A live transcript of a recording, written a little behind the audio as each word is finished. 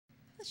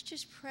Let's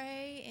just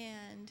pray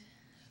and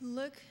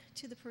look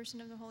to the person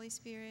of the Holy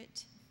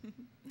Spirit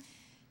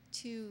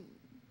to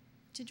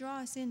draw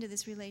us into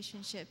this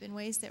relationship in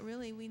ways that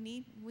really we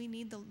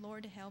need the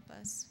Lord to help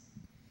us.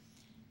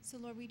 So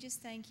Lord, we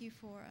just thank you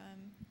for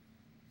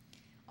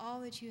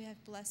all that you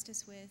have blessed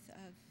us with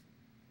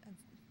of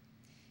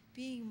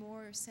being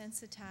more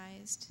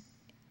sensitized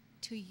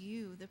to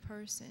you, the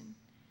person,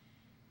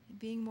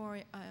 being more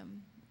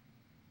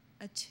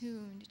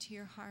attuned to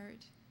your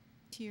heart,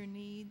 to your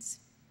needs,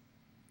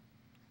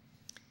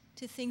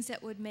 to things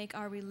that would make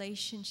our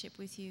relationship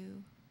with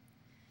you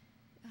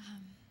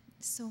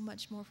so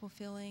much more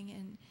fulfilling,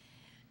 and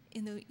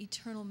in the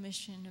eternal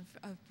mission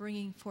of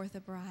bringing forth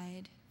a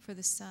bride for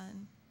the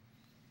Son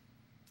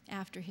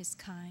after his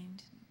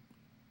kind,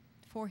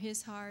 for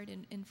his heart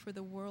and for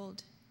the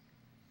world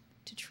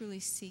to truly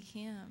see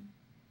him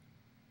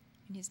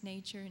in his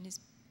nature, in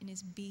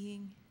his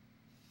being.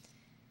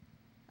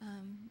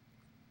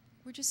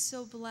 We're just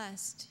so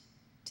blessed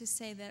to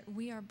say that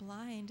we are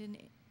blind in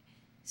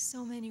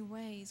so many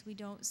ways. We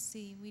don't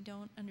see, we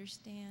don't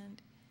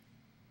understand.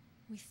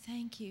 We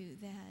thank you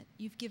that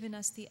you've given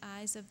us the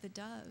eyes of the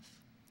dove.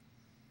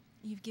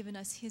 You've given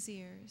us his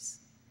ears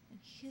and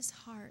his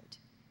heart,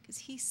 because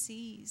he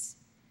sees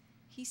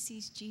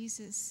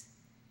Jesus.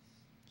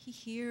 He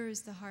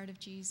hears the heart of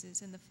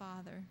Jesus and the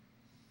Father.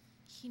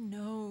 He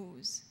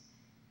knows.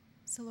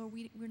 So Lord,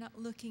 we're not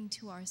looking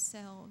to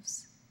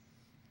ourselves.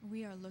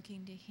 We are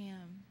looking to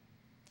him.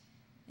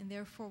 And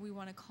therefore we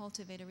want to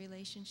cultivate a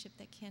relationship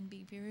that can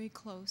be very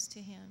close to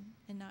him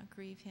and not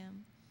grieve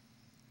him.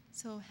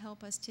 So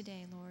help us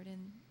today, Lord,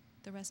 and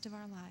the rest of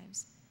our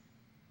lives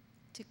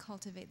to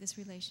cultivate this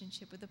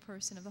relationship with the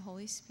person of the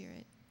Holy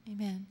Spirit.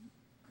 Amen.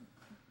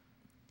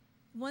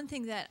 One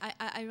thing that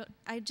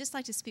I just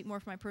like to speak more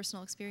from my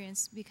personal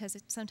experience, because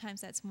sometimes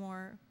that's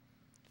more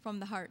from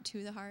the heart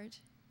to the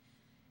heart.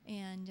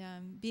 And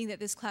being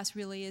that this class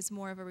really is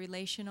more of a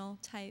relational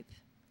type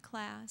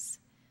class,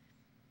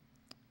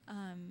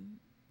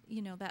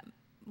 that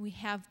we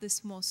have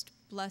this most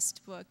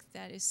blessed book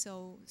that is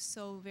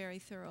so very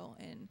thorough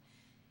and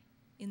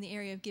in the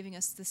area of giving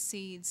us the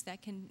seeds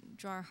that can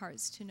draw our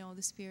hearts to know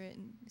the Spirit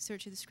and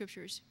search of the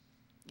Scriptures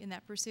in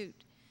that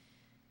pursuit.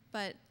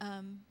 But,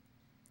 I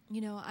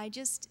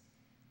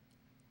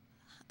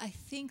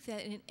think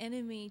that an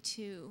enemy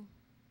to,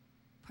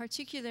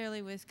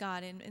 particularly with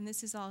God, and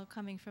this is all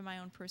coming from my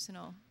own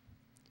personal,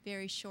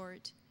 very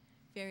short,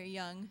 very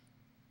young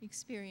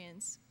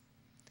experience,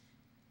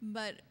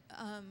 but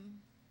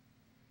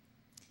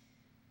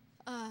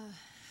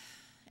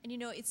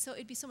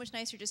it'd be so much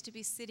nicer just to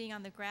be sitting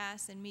on the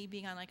grass and me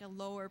being on like a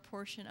lower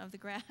portion of the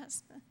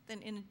grass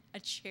than in a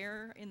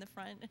chair in the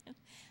front.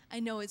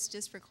 I know it's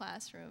just for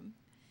classroom,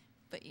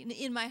 but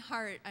in my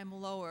heart I'm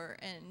lower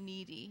and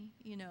needy,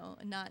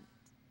 not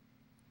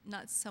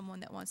someone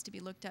that wants to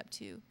be looked up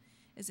to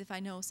as if I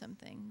know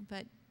something,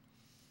 but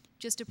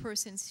just a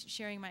person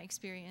sharing my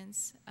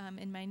experience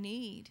and my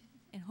need,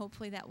 and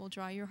hopefully that will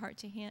draw your heart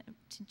to him,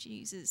 to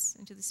Jesus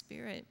and to the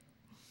Spirit.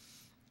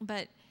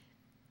 But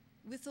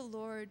with the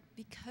Lord,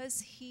 because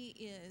he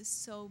is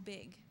so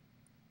big,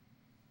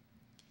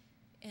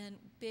 and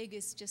big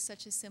is just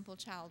such a simple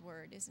child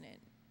word, isn't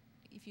it?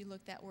 If you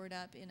look that word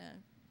up in a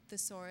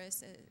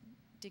thesaurus, a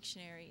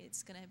dictionary,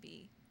 it's going to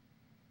be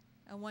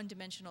a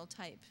one-dimensional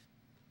type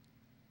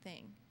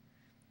thing.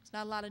 There's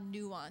not a lot of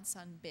nuance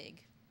on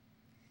big.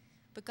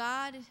 But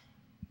God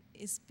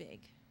is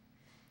big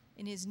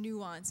in his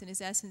nuance, in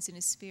his essence, in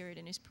his spirit,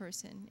 in his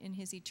person, in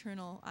his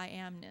eternal I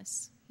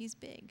amness. He's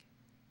big.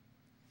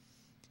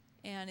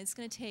 And it's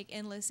going to take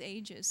endless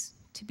ages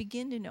to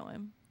begin to know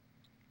him.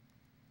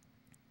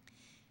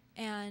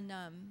 And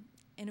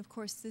of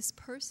course, this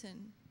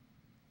person,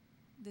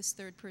 this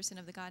third person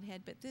of the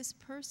Godhead, but this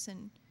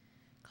person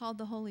called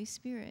the Holy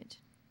Spirit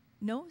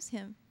knows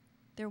him.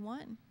 They're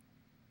one.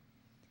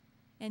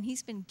 And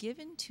he's been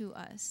given to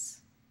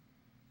us.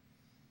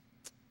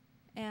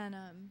 And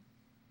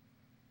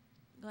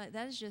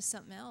that is just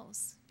something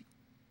else.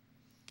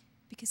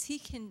 Because he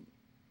can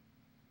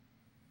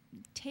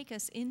take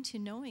us into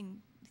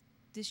knowing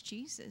this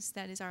Jesus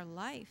that is our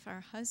life, our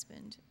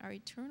husband, our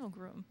eternal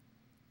groom.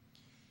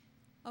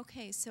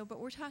 Okay, but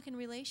we're talking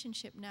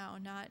relationship now,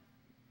 not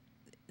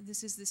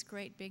this is this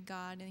great big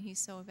God and he's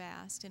so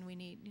vast and we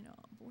need,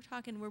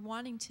 we're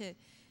wanting to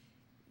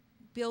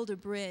build a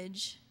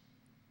bridge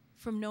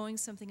from knowing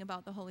something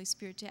about the Holy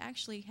Spirit to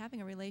actually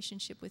having a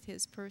relationship with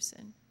his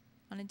person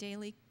on a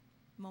daily,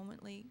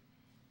 momently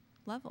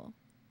level.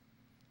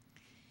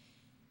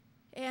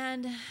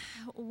 And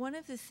one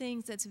of the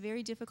things that's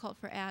very difficult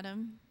for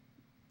Adam,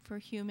 for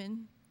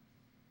human,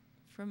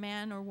 for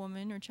man or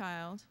woman or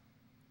child,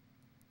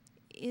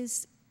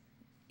 is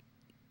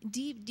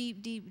deep,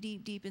 deep, deep,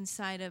 deep, deep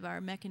inside of our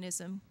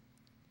mechanism,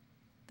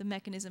 the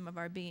mechanism of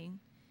our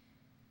being,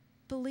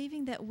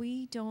 believing that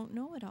we don't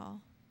know it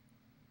all.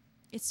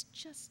 It's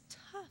just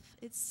tough.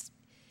 It's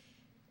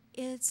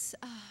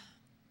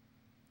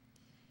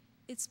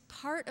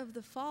part of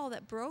the fall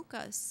that broke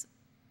us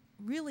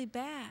really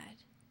bad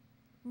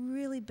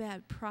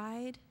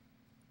pride,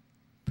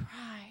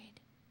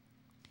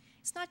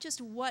 It's not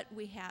just what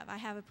we have. I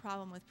have a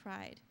problem with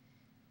pride.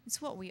 It's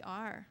what we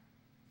are.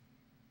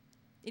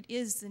 It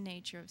is the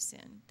nature of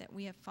sin that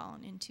we have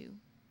fallen into.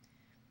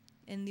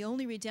 And the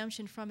only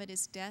redemption from it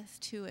is death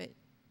to it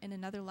and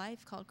another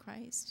life called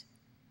Christ.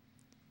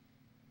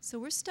 So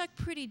we're stuck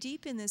pretty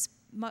deep in this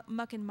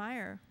muck and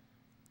mire.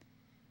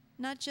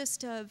 Not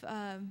just of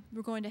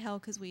we're going to hell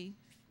because we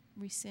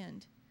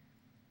sinned.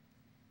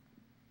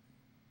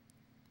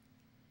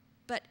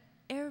 But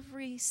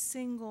every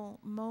single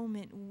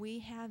moment we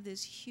have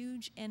this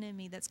huge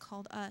enemy that's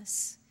called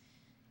us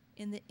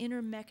in the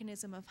inner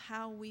mechanism of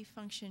how we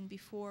function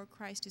before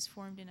Christ is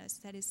formed in us.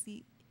 That is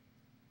the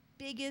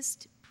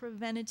biggest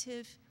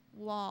preventative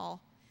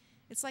wall.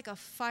 It's like a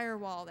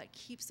firewall that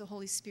keeps the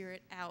Holy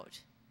Spirit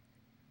out.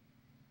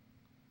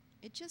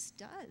 It just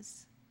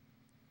does.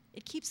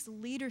 It keeps the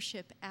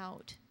leadership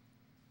out.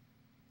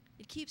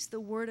 It keeps the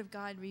Word of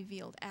God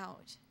revealed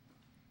out.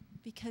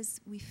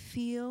 Because we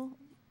feel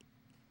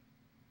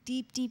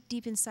deep, deep,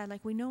 deep inside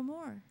like we know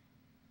more.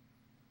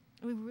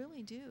 We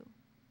really do.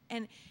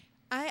 And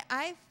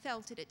I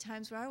felt it at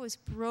times where I was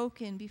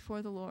broken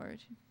before the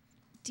Lord,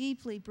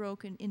 deeply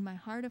broken in my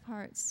heart of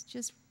hearts,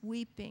 just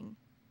weeping.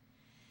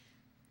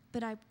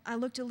 But I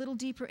looked a little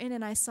deeper in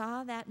and I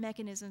saw that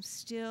mechanism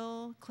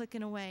still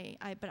clicking away.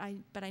 But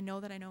I know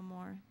that I know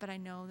more. But I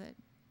know that,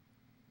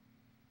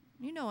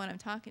 you know what I'm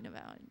talking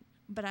about.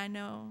 But I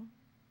know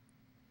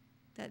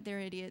that they're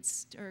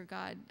idiots, or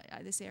God,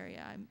 this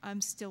area,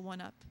 I'm still one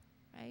up,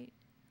 right?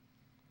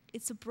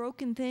 It's a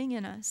broken thing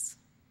in us.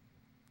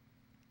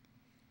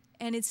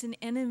 And it's an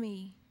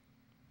enemy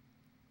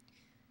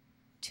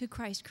to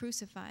Christ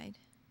crucified.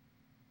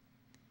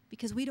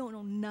 Because we don't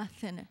know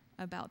nothing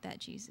about that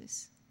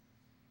Jesus.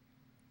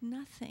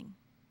 Nothing.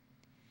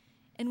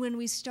 And when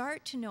we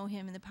start to know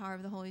him in the power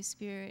of the Holy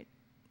Spirit,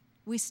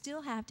 we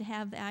still have to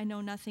have the I know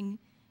nothing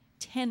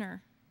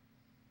tenor.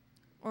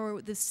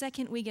 Or the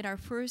second we get our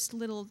first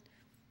little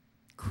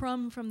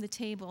crumb from the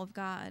table of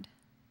God,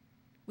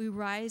 we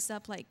rise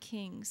up like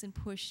kings and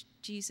push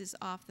Jesus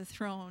off the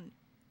throne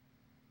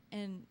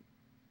and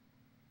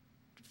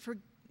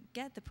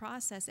forget the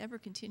process ever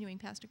continuing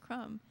past a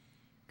crumb,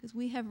 because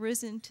we have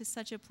risen to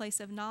such a place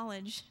of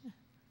knowledge.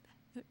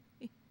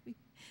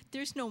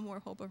 There's no more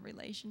hope of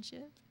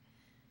relationship.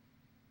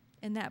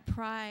 And that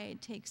pride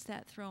takes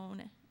that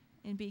throne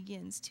and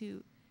begins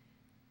to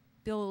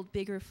build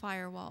bigger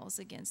firewalls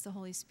against the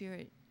Holy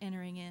Spirit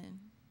entering in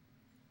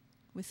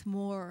with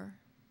more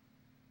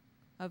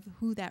of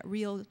who that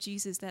real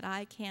Jesus that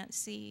I can't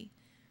see,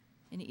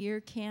 an ear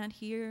can't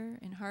hear,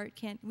 and heart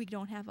can't. We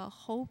don't have a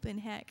hope in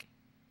heck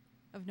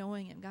of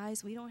knowing him.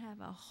 Guys, we don't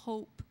have a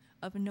hope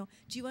of know.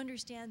 Do you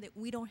understand that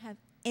we don't have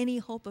any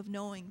hope of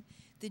knowing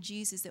the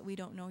Jesus that we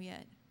don't know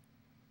yet?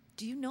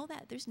 Do you know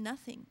that? There's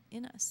nothing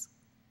in us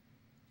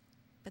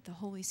but the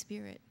Holy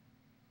Spirit.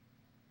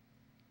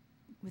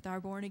 With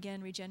our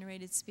born-again,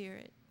 regenerated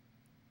spirit,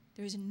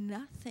 there's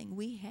nothing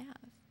we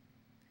have.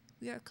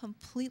 We are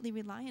completely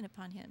reliant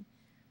upon him.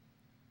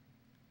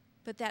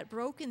 But that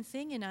broken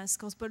thing in us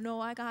goes, but no,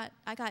 I got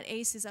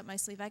aces up my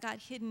sleeve. I got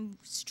hidden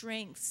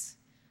strengths.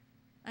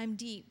 I'm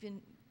deep,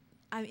 and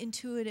I'm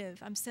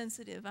intuitive. I'm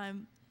sensitive.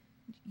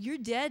 You're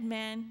dead,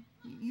 man.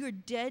 You're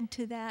dead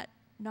to that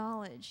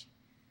knowledge.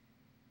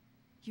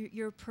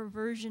 You're a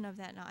perversion of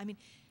that knowledge. I mean,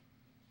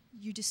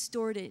 you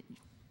distort it.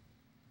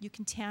 You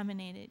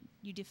contaminate it.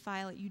 You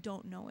defile it. You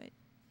don't know it.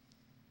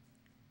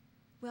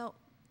 Well,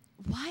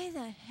 why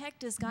the heck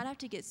does God have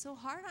to get so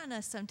hard on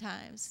us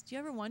sometimes? Do you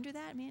ever wonder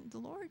that? Man, the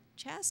Lord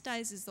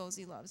chastises those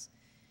he loves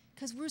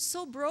because we're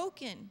so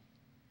broken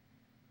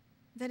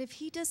that if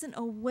he doesn't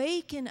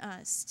awaken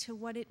us to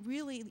what it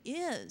really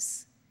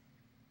is,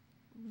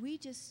 we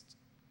just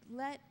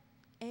let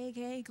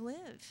Agag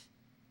live.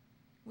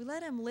 We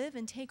let him live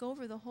and take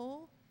over the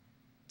whole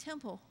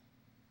temple,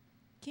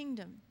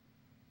 kingdom,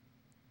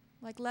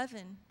 like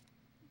leaven.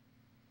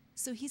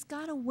 So he's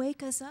got to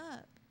wake us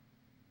up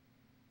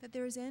that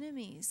there's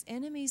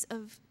enemies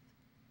of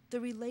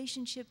the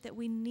relationship that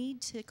we need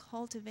to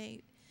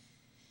cultivate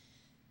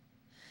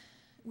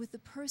with the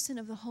person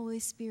of the Holy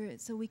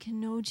Spirit so we can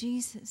know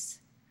Jesus.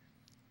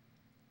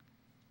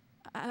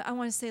 I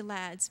want to say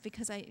lads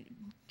because I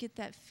get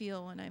that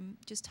feel when I'm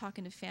just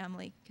talking to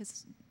family,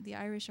 because the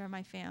Irish are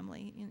my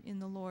family in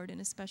the Lord in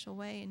a special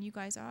way, and you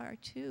guys are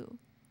too.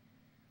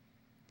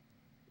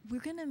 We're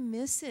going to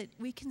miss it.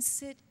 We can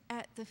sit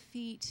at the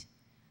feet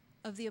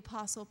of the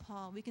Apostle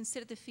Paul. We can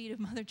sit at the feet of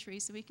Mother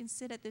Teresa. We can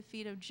sit at the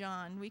feet of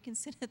John. We can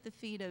sit at the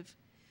feet of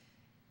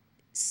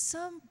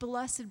some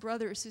blessed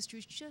brother or sister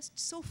who's just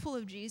so full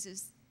of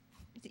Jesus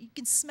that you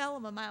can smell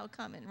him a mile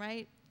coming,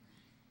 right?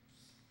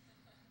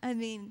 I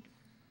mean,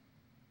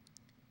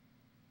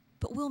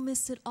 but we'll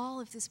miss it all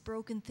if this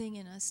broken thing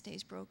in us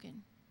stays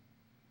broken.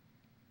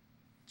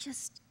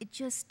 It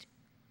just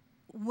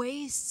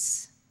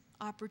wastes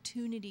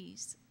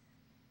opportunities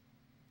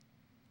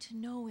to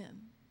know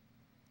him.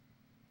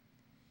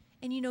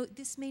 And you know,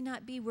 this may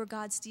not be where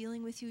God's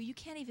dealing with you. You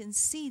can't even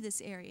see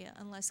this area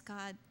unless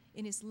God,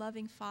 in his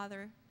loving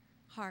Father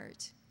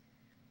heart,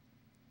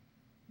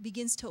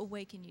 begins to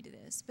awaken you to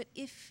this. But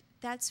if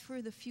that's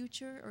for the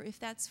future, or if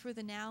that's for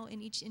the now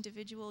in each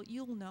individual,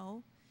 you'll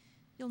know.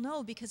 You'll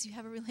know because you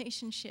have a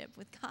relationship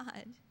with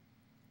God.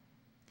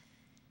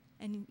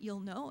 And you'll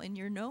know in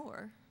your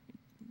knower,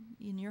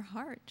 in your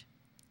heart.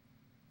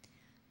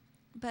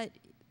 But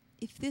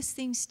if this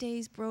thing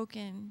stays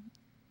broken,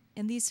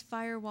 and these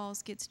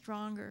firewalls get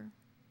stronger,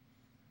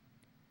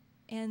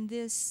 and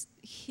this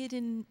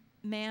hidden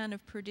man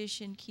of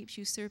perdition keeps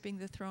usurping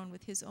the throne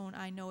with his own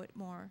I know it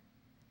more,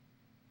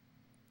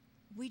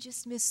 we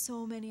just miss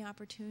so many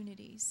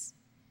opportunities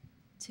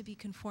to be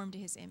conformed to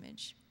his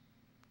image,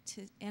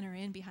 to enter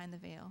in behind the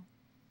veil.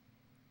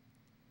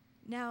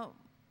 Now,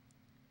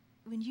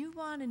 when you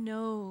want to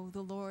know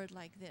the Lord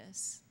like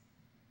this,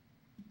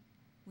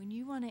 when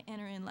you want to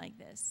enter in like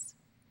this,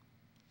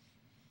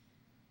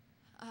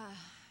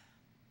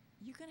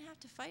 you're going to have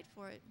to fight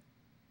for it.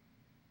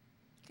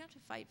 You're going to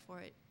have to fight for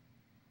it.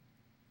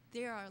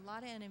 There are a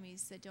lot of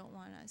enemies that don't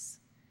want us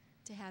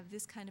to have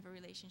this kind of a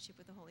relationship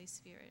with the Holy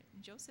Spirit.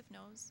 And Joseph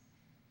knows.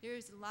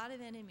 There's a lot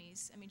of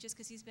enemies. I mean, just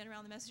because he's been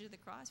around the message of the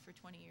cross for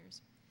 20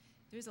 years.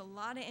 There's a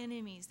lot of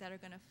enemies that are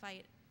going to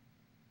fight,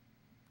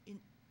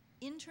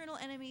 internal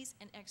enemies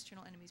and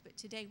external enemies. But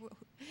today,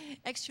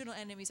 external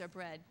enemies are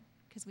bred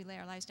because we lay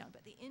our lives down.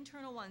 But the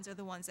internal ones are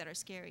the ones that are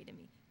scary to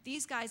me.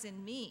 These guys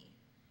in me,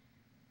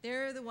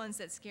 they're the ones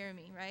that scare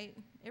me, right?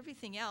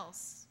 Everything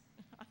else,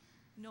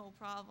 no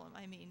problem.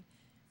 I mean,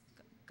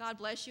 God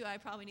bless you. I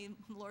probably need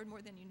the Lord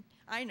more than you.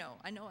 I know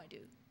I do.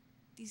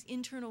 These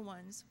internal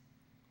ones.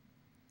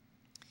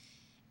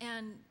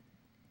 And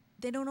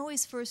they don't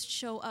always first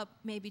show up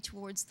maybe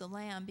towards the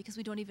Lamb because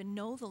we don't even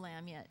know the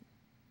Lamb yet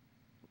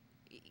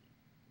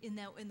in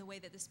the way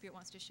that the Spirit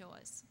wants to show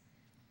us.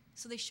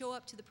 So they show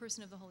up to the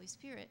person of the Holy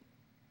Spirit,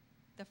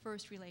 the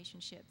first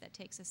relationship that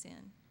takes us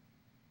in.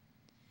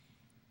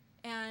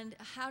 And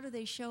how do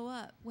they show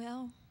up?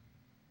 Well,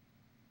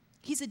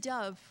 he's a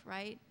dove,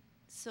 right?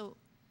 So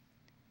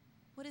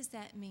what does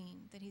that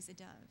mean, that he's a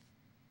dove?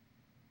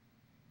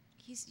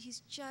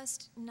 He's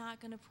just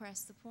not going to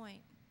press the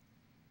point.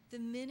 The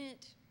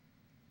minute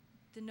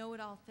the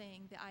know-it-all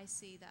thing, the I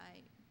see,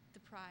 the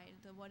pride,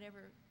 the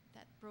whatever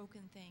that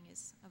broken thing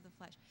is of the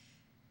flesh,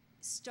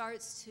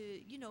 starts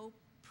to,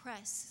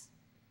 press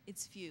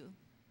its view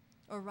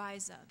or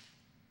rise up,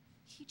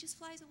 he just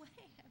flies away.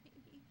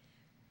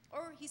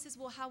 Or he says,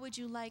 well, how would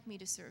you like me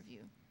to serve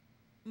you?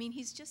 I mean,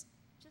 he's just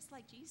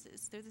like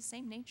Jesus. They're the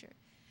same nature.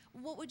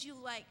 What would you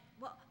like?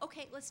 Well,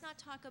 okay, let's not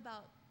talk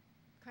about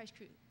Christ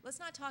Cruise. Let's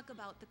not talk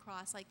about the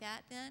cross like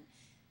that then.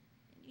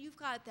 You've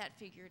got that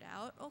figured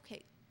out.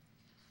 Okay.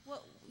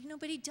 Well,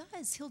 but he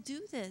does. He'll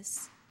do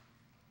this.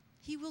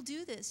 He will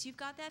do this. You've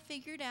got that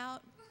figured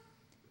out.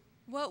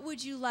 What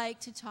would you like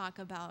to talk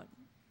about?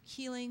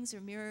 Healings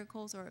or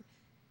miracles, or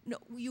no,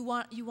 you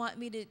want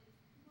me to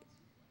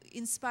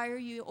inspire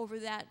you over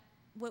that?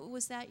 What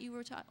was that you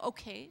were talking?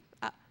 Okay,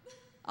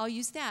 I'll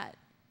use that.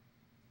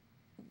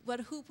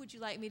 What hoop would you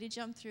like me to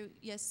jump through?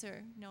 Yes,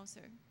 sir. No,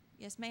 sir.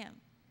 Yes, ma'am.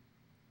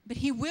 But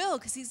he will,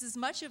 because he's as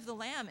much of the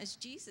Lamb as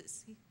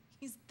Jesus.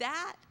 He's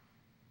that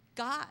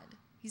God.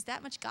 He's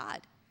that much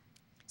God.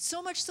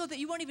 So much so that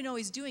you won't even know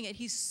he's doing it.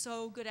 He's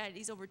so good at it.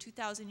 He's over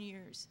 2,000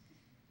 years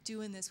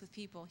doing this with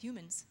people,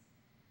 humans.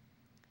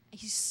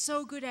 He's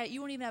so good at it.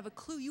 You won't even have a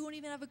clue. You won't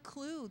even have a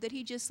clue that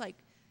he just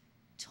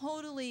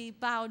totally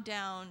bowed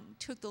down,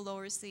 took the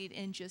lower seat,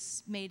 and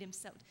just made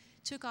himself,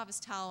 took off his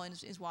towel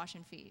and is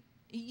washing feet.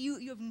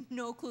 You have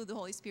no clue the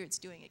Holy Spirit's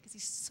doing it because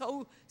he's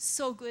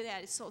so good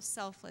at it, so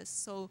selfless,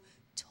 so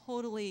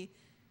totally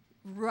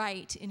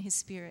right in his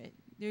spirit.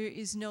 There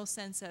is no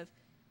sense of,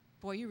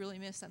 boy, you really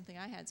missed something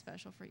I had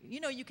special for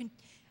you.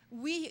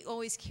 We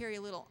always carry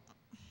a little,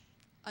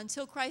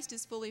 until Christ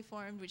is fully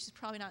formed, which is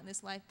probably not in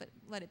this life, but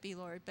let it be,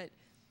 Lord. But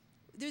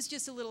there's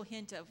just a little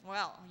hint of,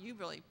 well,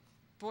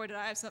 boy, did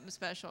I have something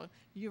special.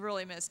 You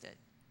really missed it.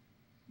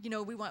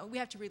 We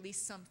have to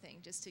release something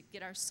just to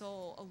get our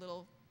soul a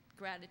little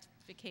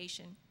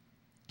gratification.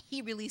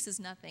 He releases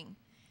nothing.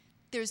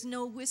 There's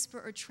no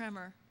whisper or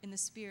tremor in the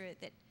spirit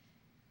that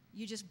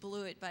you just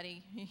blew it,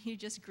 buddy. You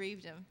just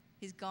grieved him.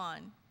 He's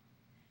gone.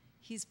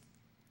 He's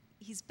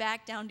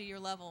back down to your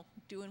level,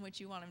 doing what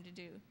you want him to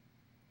do.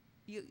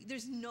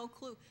 There's no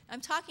clue.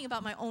 I'm talking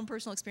about my own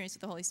personal experience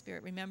with the Holy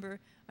Spirit.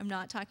 Remember, I'm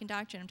not talking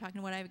doctrine. I'm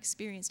talking what I've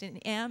experienced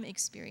and am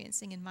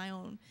experiencing in my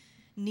own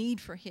need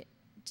for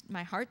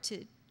my heart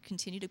to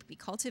continue to be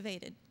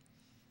cultivated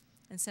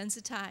and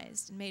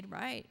sensitized and made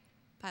right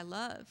by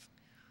love.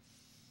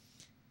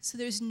 So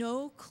there's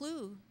no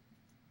clue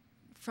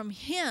from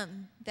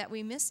him that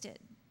we missed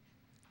it.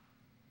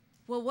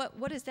 Well,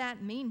 what does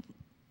that mean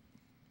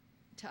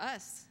to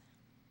us?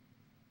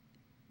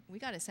 We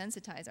got to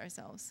sensitize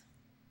ourselves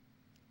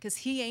because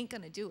he ain't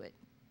going to do it.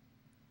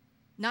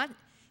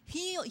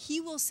 He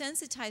will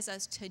sensitize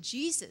us to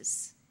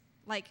Jesus.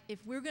 Like if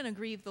we're going to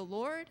grieve the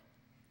Lord,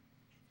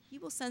 he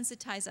will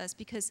sensitize us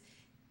because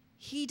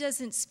he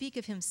doesn't speak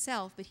of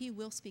himself, but he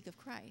will speak of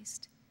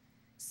Christ.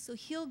 So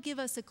he'll give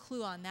us a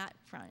clue on that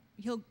front.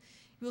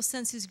 We'll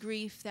sense his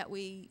grief that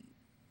we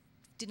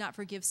did not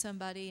forgive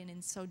somebody, and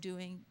in so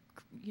doing,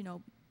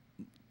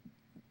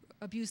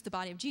 abuse the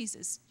body of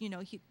Jesus,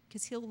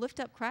 because he'll lift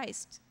up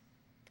Christ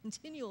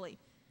continually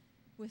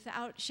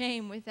without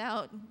shame,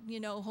 without,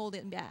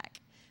 holding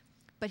back.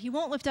 But he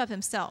won't lift up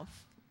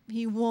himself.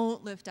 He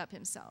won't lift up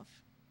himself.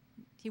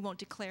 He won't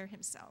declare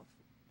himself.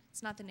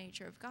 It's not the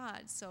nature of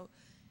God. So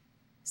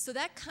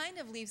that kind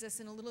of leaves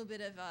us in a little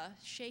bit of a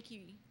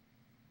shaky,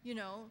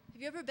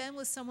 have you ever been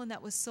with someone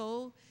that was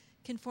so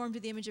conformed to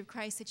the image of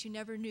Christ that you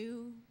never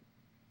knew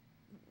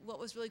what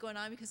was really going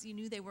on because you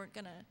knew they weren't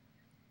going to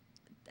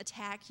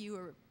attack you,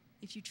 or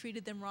if you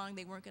treated them wrong,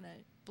 they weren't going to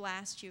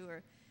blast you,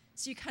 or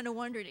so you kind of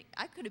wondered,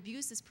 I could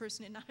abuse this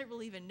person and not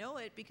really even know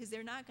it because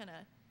they're not going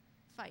to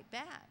fight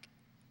back.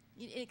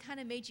 It kind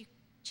of made you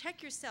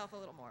check yourself a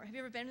little more. Have you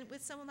ever been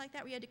with someone like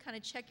that where you had to kind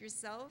of check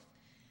yourself?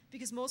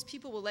 Because most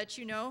people will let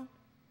you know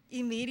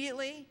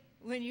immediately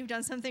when you've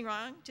done something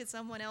wrong to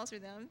someone else or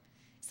them.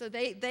 So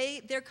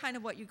they're kind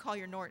of what you call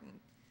your Norton.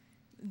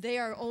 They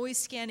are always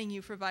scanning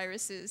you for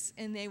viruses,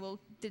 and they will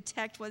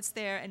detect what's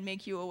there and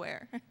make you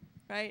aware,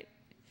 right?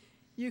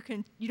 You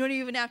don't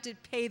even have to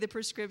pay the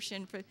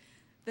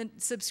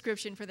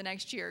subscription for the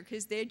next year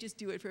because they just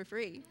do it for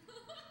free.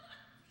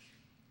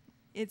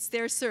 It's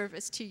their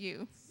service to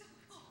you.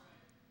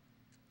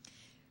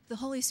 The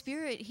Holy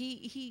Spirit,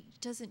 he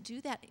doesn't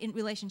do that in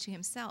relation to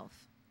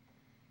himself.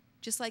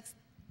 Just like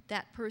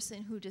that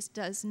person who just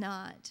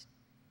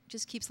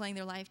just keeps laying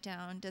their life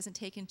down, doesn't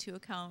take into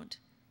account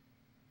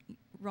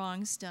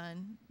wrongs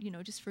done,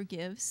 just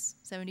forgives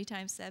 70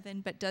 times 7,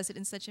 but does it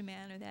in such a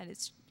manner that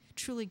it's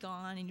truly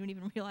gone and you don't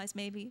even realize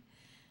maybe.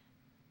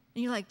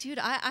 And you're like, dude,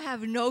 I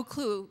have no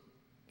clue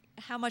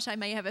how much I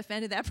may have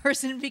offended that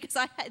person because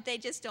they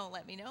just don't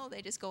let me know.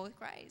 They just go with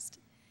Christ.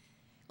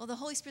 Well, the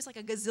Holy Spirit's like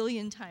a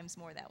gazillion times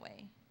more that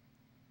way.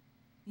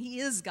 He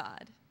is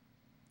God.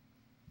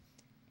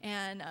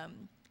 And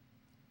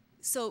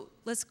so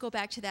let's go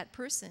back to that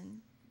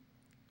person.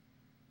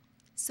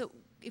 So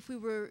if we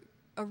were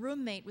a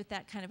roommate with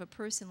that kind of a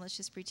person, let's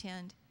just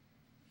pretend,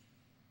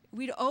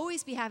 we'd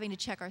always be having to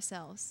check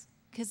ourselves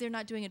because they're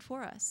not doing it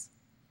for us.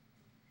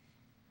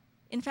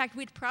 In fact,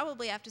 we'd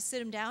probably have to sit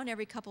them down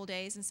every couple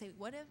days and say,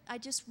 what if I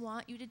just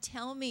want you to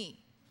tell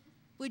me?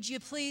 Would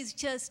you please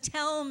just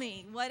tell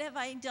me? What have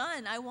I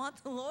done? I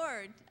want the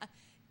Lord.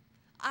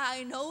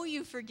 I know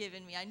you've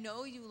forgiven me. I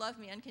know you love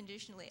me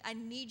unconditionally. I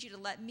need you to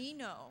let me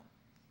know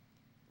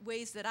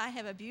ways that I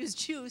have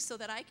abused you so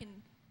that I can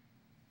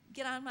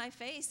get on my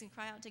face and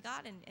cry out to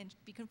God and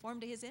be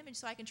conformed to his image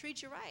so I can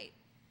treat you right.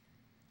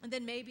 And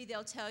then maybe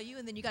they'll tell you,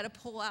 and then you got to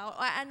pull out,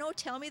 I know,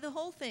 tell me the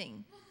whole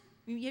thing.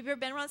 Have you ever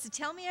been around and said,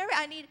 tell me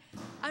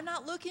I'm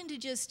not looking to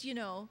just,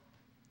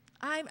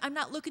 I'm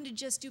not looking to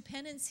just do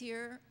penance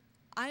here.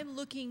 I'm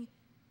looking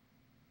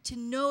to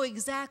know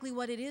exactly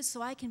what it is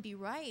so I can be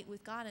right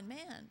with God and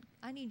man.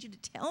 I need you to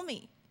tell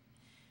me.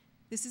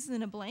 This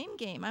isn't a blame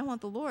game. I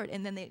want the Lord.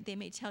 And then they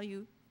may tell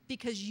you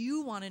because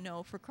you want to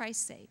know for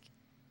Christ's sake.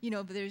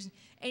 But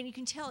and you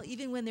can tell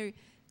even when they're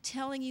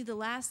telling you the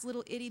last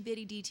little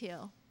itty-bitty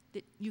detail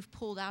that you've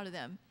pulled out of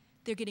them,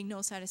 they're getting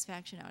no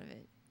satisfaction out of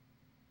it.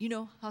 You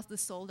know how the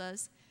soul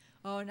does?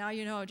 Oh, now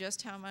you know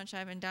just how much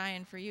I've been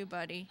dying for you,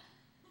 buddy.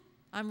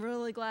 I'm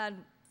really glad.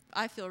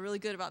 I feel really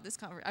good about this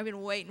conversation. I've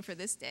been waiting for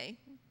this day.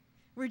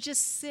 We're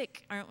just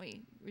sick, aren't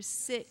we? We're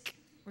sick.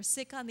 We're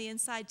sick on the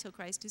inside till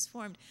Christ is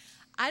formed.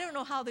 I don't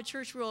know how the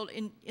church world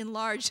in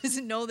large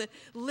doesn't know that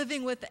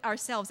living with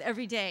ourselves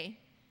every day,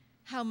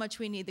 how much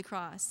we need the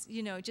cross.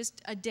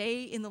 Just a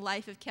day in the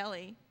life of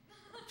Kelly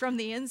from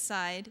the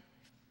inside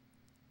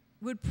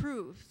would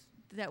prove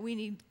that we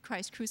need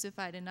Christ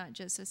crucified and not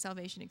just a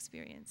salvation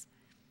experience.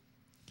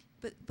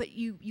 But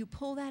you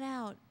pull that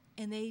out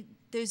and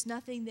there's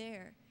nothing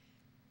there.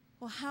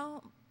 Well,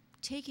 how,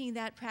 taking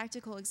that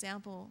practical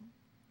example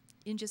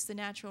in just the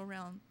natural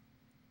realm,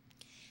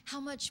 how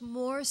much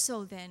more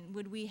so then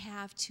would we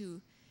have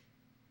to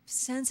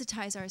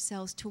sensitize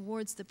ourselves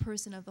towards the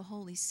person of the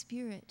Holy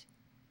Spirit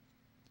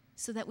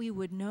so that we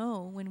would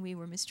know when we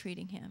were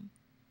mistreating him,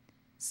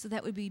 so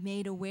that we'd be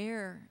made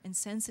aware and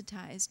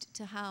sensitized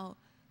to how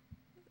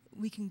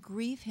we can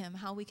grieve him,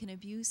 how we can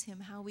abuse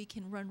him, how we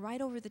can run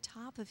right over the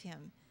top of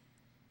him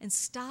and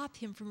stop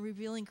him from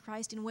revealing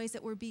Christ in ways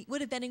that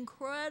would have been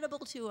incredible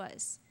to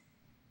us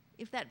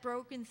if that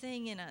broken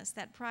thing in us,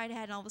 that pride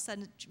had, all of a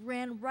sudden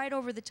ran right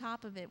over the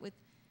top of it with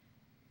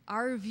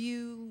our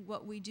view,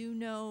 what we do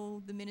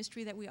know, the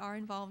ministry that we are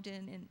involved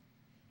in,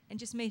 and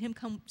just made him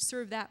come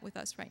serve that with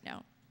us right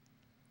now.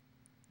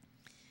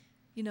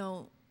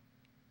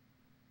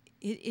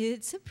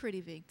 It's a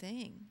pretty big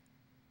thing.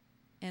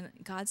 And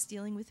God's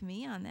dealing with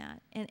me on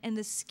that. And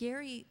the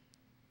scary,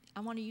 I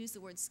want to use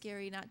the word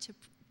scary not to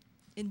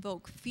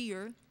invoke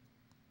fear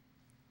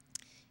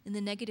in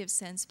the negative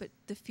sense, but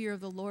the fear of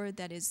the Lord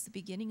that is the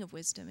beginning of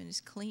wisdom and is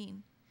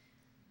clean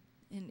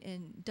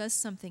and does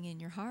something in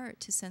your heart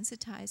to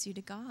sensitize you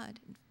to God,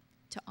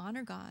 to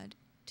honor God,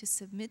 to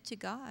submit to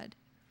God.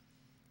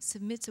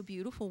 Submit's a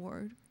beautiful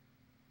word,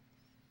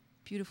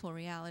 beautiful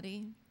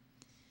reality.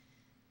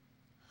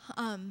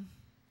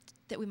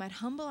 That we might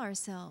humble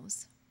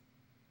ourselves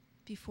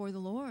before the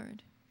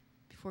Lord,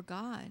 before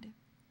God.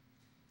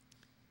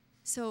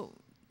 So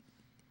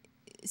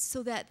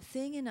that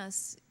thing in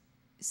us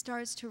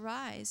starts to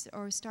rise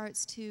or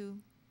starts to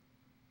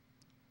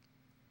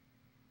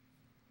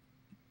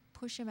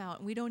push him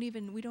out. We don't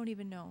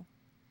even know.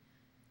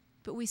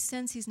 But we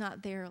sense he's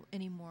not there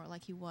anymore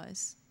like he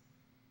was.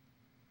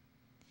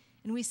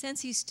 And we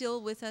sense he's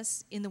still with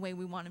us in the way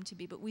we want him to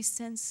be, but we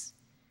sense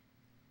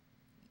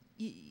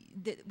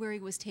that where he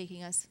was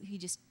taking us,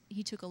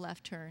 he took a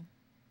left turn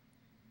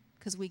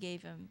because we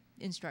gave him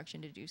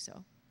instruction to do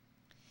so.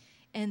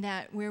 And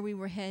that where we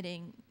were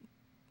heading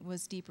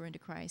was deeper into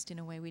Christ in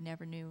a way we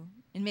never knew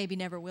and maybe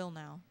never will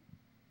now.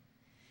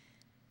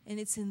 And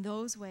it's in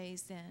those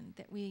ways then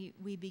that we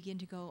begin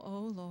to go,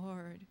 oh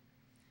Lord,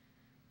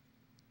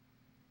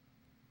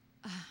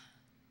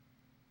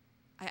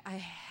 I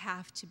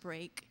have to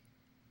break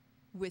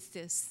with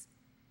this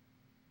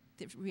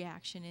the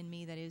reaction in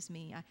me that is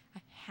me. I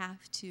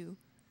have to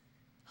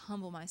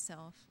humble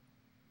myself.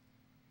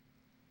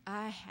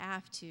 I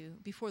have to,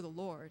 before the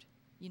Lord.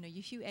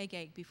 If you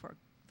egg before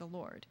the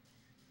Lord,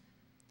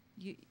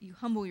 you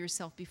humble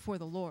yourself before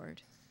the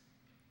Lord.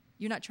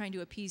 You're not trying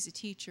to appease a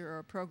teacher or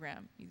a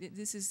program.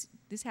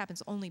 This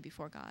happens only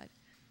before God.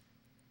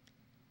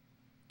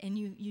 And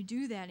you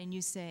do that and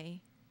you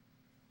say,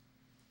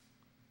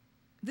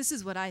 this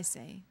is what I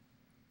say.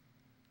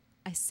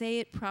 I say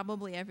it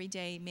probably every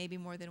day, maybe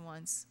more than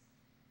once.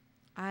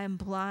 I am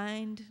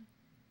blind,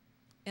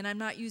 and I'm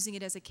not using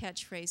it as a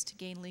catchphrase to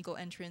gain legal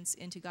entrance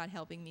into God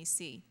helping me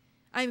see.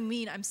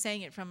 I'm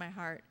saying it from my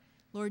heart.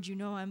 Lord, you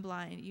know I'm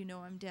blind. You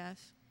know I'm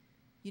deaf.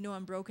 You know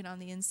I'm broken on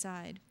the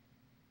inside.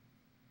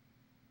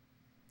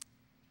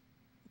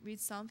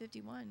 Read Psalm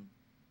 51.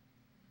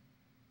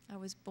 I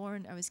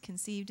was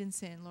conceived in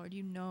sin. Lord,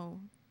 you know.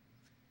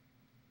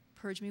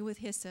 Purge me with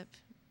hyssop.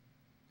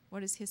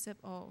 What is hyssop?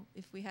 Oh,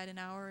 if we had an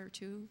hour or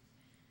two.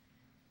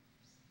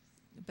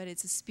 But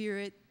it's a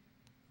spirit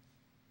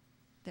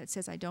that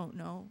says, I don't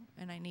know,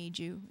 and I need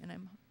you, and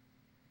I'm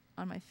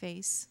on my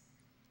face.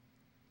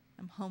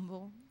 I'm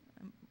humble.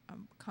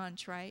 I'm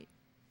contrite.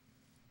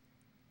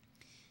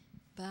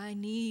 But I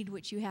need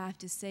what you have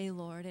to say,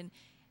 Lord. And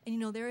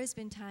there has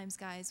been times,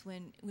 guys,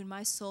 when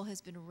my soul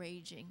has been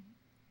raging,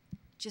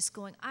 just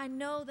going, I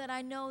know that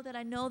I'm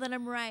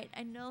right.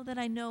 I know that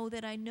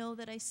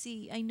I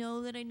see. I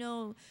know that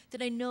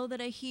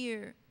I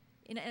hear.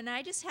 And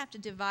I just have to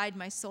divide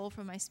my soul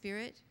from my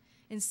spirit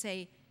and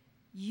say,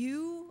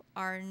 you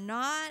are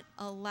not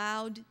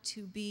allowed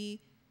to be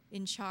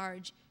in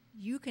charge.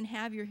 You can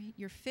have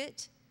your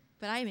fit,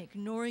 but I am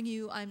ignoring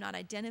you. I'm not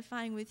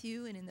identifying with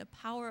you. And in the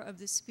power of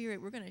the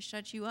Spirit, we're going to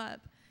shut you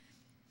up.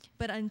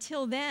 But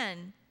until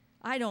then,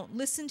 I don't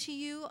listen to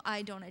you.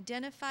 I don't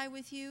identify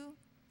with you.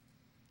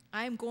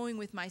 I'm going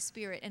with my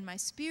spirit, and my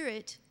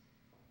spirit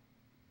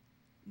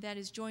that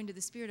is joined to the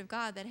Spirit of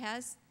God, that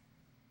has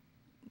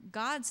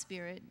God's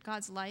Spirit,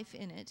 God's life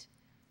in it,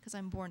 because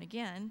I'm born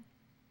again,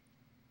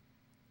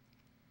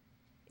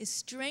 is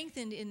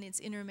strengthened in its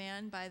inner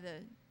man by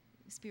the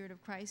Spirit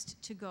of Christ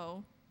to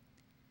go,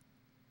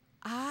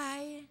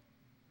 I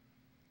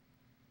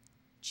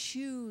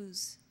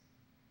choose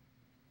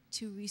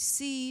to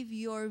receive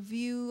your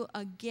view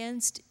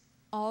against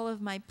all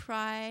of my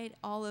pride,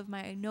 all of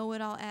my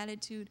know-it-all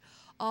attitude,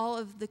 all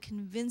of the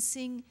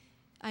convincing.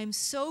 I'm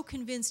so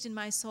convinced in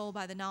my soul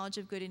by the knowledge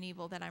of good and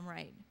evil that I'm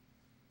right.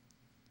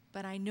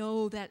 But I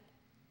know that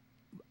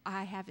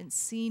I haven't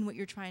seen what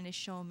you're trying to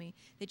show me,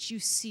 that you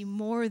see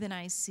more than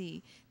I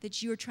see,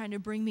 that you're trying to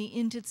bring me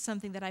into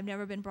something that I've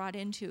never been brought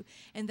into,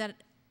 and that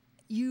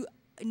you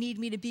need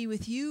me to be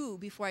with you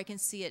before I can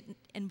see it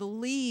and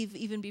believe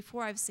even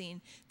before I've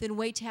seen, then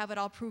wait to have it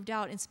all proved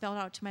out and spelled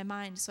out to my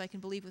mind so I can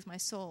believe with my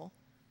soul.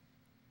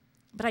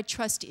 But I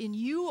trust in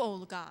you,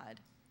 O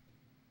God.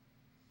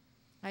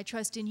 I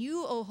trust in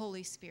you, O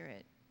Holy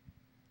Spirit.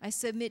 I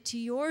submit to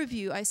your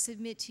view. I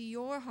submit to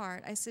your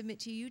heart. I submit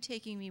to you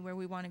taking me where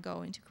we want to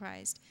go into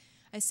Christ.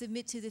 I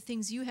submit to the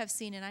things you have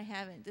seen and I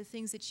haven't, the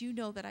things that you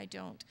know that I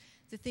don't,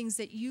 the things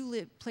that you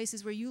live,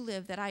 places where you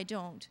live that I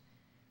don't,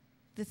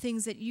 the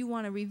things that you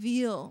want to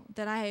reveal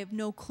that I have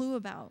no clue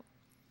about.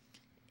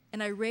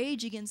 And I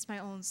rage against my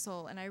own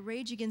soul, and I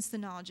rage against the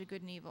knowledge of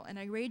good and evil, and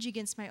I rage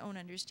against my own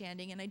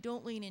understanding, and I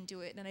don't lean into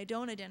it, and I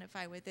don't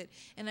identify with it,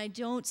 and I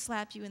don't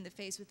slap you in the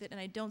face with it, and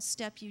I don't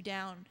step you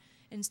down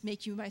and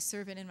make you my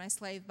servant and my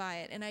slave by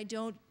it, and I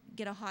don't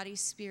get a haughty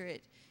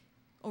spirit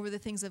over the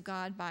things of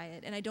God by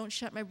it, and I don't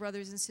shut my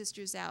brothers and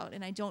sisters out,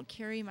 and I don't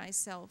carry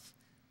myself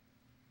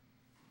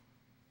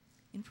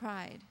in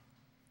pride,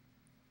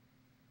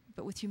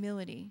 but with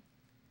humility,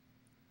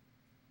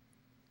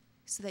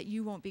 so that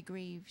you won't be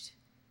grieved,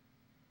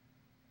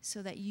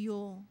 so that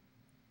you'll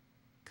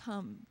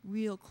come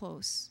real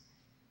close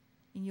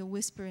and you'll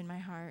whisper in my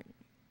heart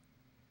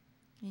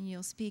and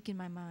you'll speak in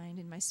my mind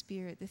and my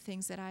spirit the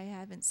things that I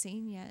haven't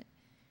seen yet,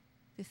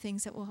 the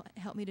things that will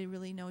help me to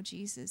really know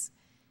Jesus.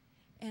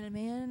 And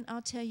man,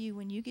 I'll tell you,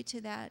 when you get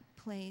to that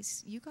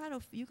place, you gotta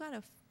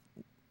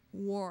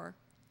war.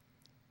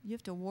 You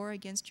have to war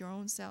against your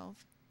own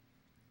self.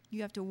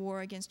 You have to war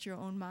against your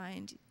own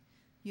mind.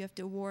 You have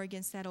to war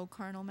against that old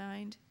carnal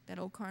mind, that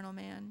old carnal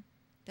man,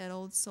 that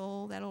old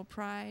soul, that old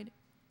pride.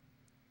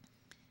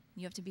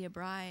 You have to be a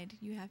bride.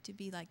 You have to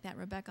be like that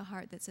Rebecca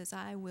heart that says,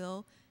 I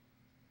will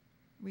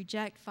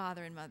reject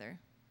father and mother.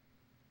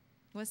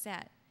 What's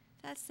that?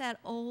 That's that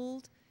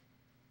old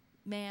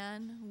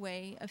man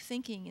way of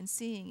thinking and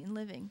seeing and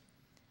living.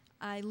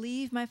 I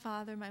leave my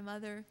father, my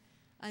mother.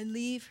 I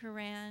leave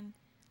Haran.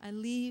 I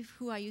leave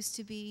who I used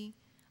to be.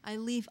 I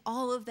leave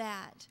all of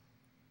that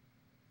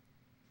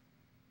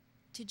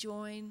to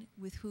join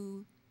with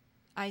who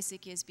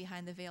Isaac is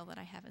behind the veil that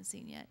I haven't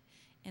seen yet.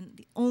 And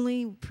the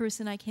only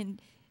person I can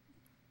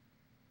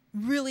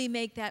really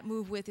make that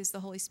move with is the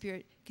Holy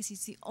Spirit, because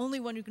he's the only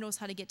one who knows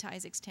how to get to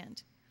Isaac's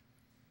tent.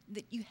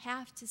 That you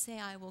have to say,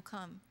 I will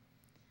come.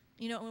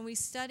 You know, when we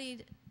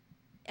studied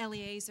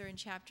Eliezer in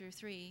chapter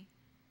 3,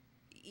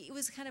 it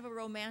was kind of a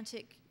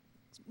romantic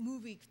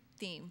movie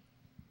theme.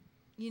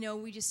 You know,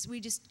 we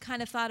just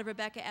kind of thought of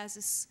Rebecca as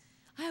this,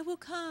 I will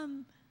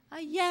come,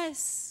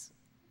 yes,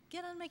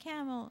 get on my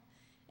camel.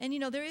 And, you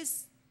know,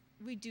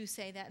 we do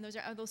say that, and those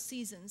are those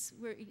seasons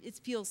where it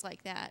feels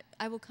like that.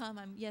 I will come,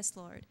 yes,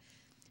 Lord.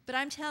 But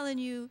I'm telling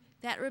you,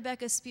 that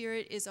Rebecca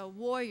spirit is a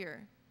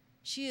warrior.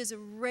 She is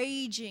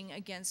raging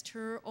against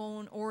her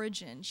own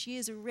origin. She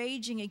is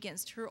raging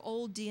against her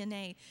old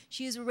DNA.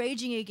 She is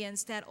raging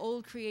against that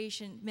old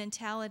creation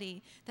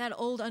mentality, that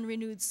old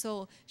unrenewed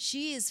soul.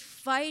 She is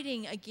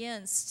fighting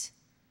against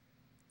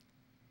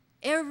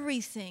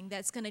everything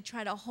that's going to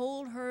try to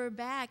hold her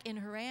back in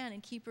Haran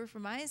and keep her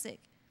from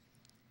Isaac.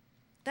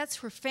 That's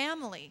her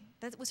family.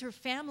 That was her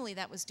family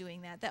that was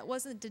doing that. That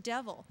wasn't the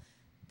devil.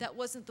 That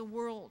wasn't the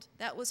world.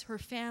 That was her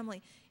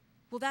family.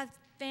 Well, that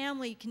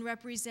family can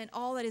represent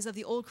all that is of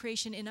the old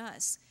creation in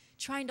us,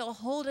 trying to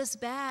hold us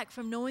back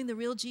from knowing the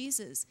real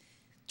Jesus,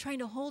 trying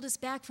to hold us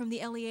back from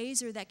the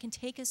Eliezer that can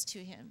take us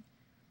to him.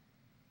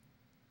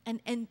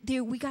 And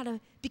there we gotta,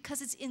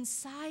 because it's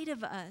inside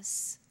of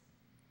us,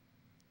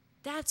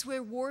 that's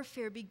where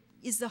warfare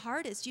is the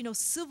hardest. You know,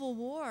 civil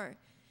war.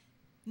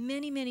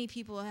 Many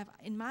people have,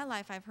 in my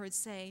life I've heard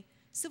say,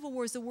 civil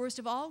war is the worst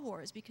of all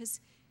wars because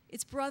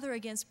it's brother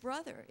against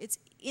brother. It's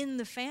in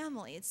the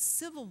family. It's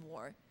civil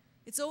war.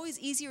 It's always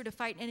easier to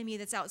fight an enemy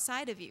that's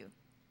outside of you.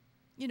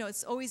 You know,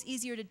 it's always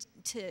easier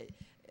to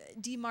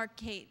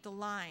demarcate the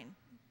line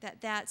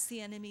that that's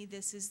the enemy,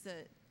 this is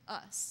the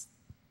us,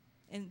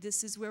 and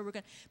this is where we're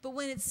going. But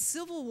when it's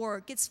civil war,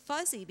 it gets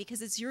fuzzy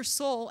because it's your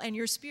soul and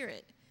your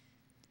spirit,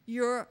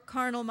 your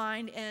carnal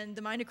mind and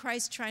the mind of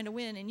Christ trying to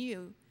win in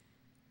you,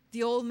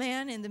 the old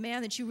man and the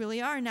man that you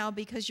really are now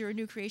because you're a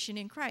new creation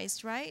in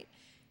Christ, right?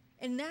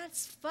 And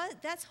that's fun.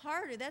 That's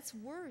harder. That's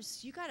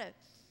worse.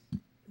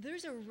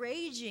 There's a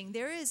raging.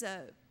 There's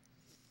a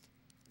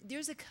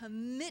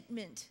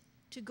commitment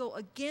to go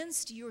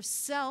against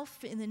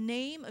yourself in the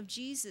name of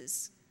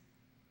Jesus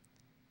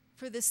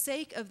for the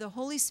sake of the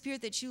Holy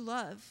Spirit that you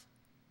love.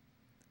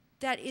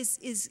 That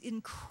is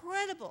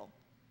incredible.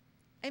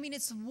 I mean,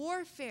 it's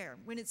warfare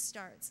when it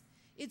starts.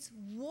 It's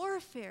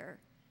warfare.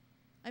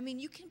 I mean,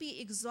 you can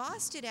be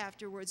exhausted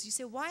afterwards. You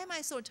say, why am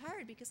I so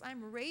tired? Because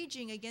I'm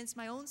raging against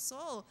my own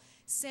soul,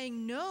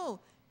 saying no.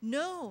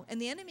 And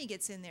the enemy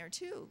gets in there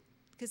too.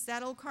 Because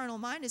that old carnal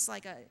mind is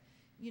like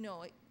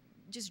it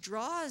just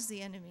draws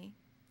the enemy.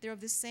 They're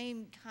of the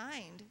same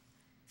kind.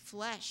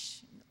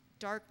 Flesh,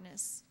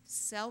 darkness,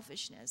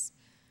 selfishness.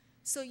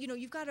 So,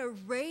 you've got to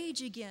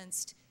rage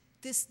against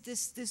this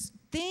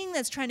thing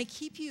that's trying to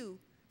keep you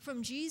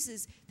from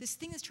Jesus, this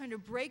thing that's trying to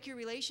break your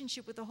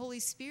relationship with the Holy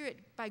Spirit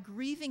by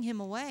grieving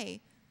him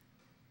away.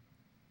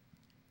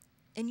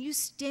 And you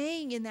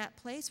staying in that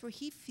place where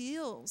he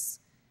feels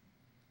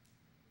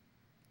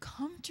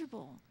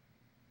comfortable,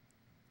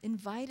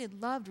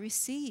 invited, loved,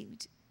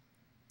 received,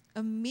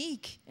 a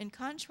meek and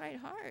contrite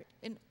heart,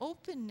 an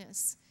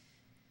openness.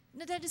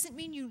 No, that doesn't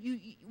mean you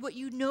what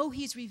you know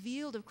he's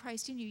revealed of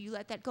Christ in you, you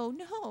let that go.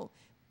 No,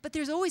 but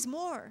there's always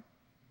more.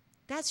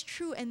 That's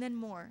true, and then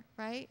more,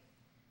 right?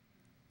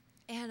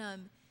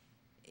 And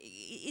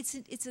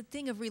it's a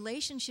thing of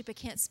relationship. I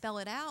can't spell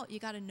it out. You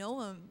got to know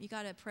him. You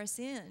got to press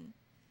in.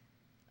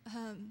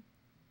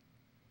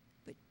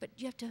 But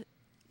you have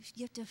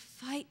to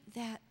fight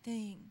that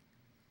thing.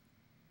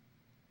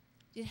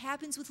 It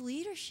happens with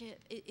leadership.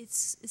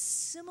 It's a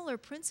similar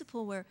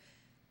principle where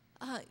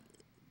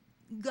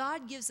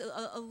God gives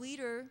a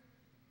leader,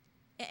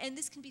 and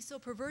this can be so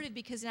perverted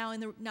because now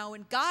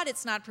in God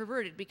it's not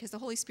perverted because the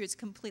Holy Spirit's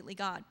completely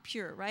God,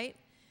 pure, right?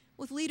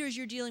 With leaders,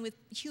 you're dealing with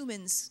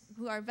humans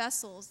who are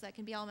vessels that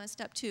can be all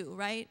messed up too,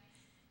 right?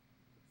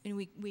 And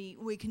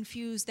we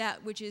confuse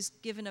that which is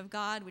given of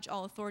God, which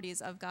all authority is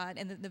of God,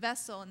 and the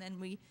vessel, and then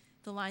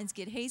the lines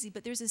get hazy.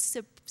 But there's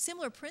a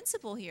similar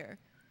principle here,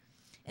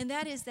 and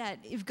that is that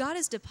if God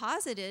has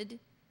deposited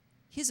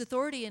his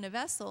authority in a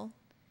vessel,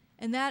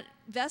 and that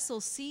vessel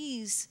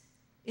sees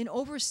an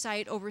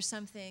oversight over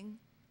something,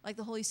 like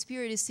the Holy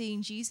Spirit is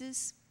seeing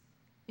Jesus,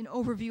 an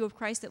overview of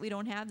Christ that we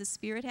don't have, the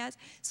Spirit has.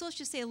 So let's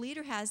just say a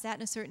leader has that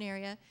in a certain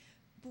area,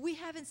 but we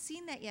haven't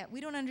seen that yet.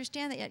 We don't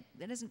understand that yet.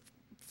 That hasn't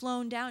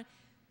flown down.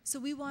 So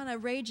we want to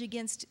rage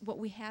against what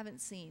we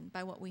haven't seen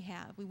by what we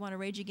have. We want to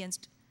rage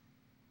against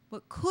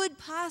what could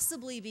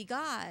possibly be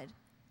God.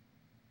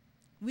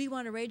 We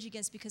want to rage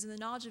against because in the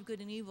knowledge of good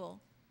and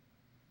evil,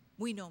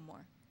 we know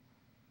more.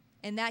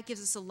 And that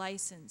gives us a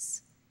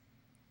license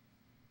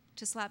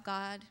to slap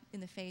God in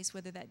the face,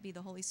 whether that be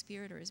the Holy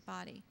Spirit or his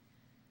body.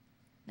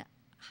 Now,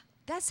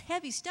 that's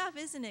heavy stuff,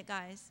 isn't it,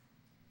 guys?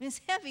 I mean,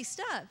 it's heavy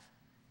stuff.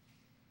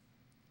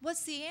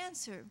 What's the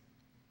answer?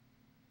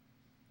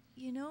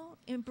 You know,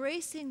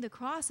 embracing the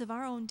cross of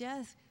our own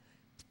death.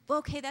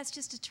 Okay, that's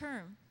just a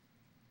term.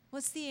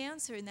 What's the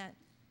answer in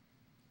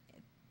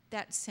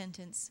that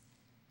sentence?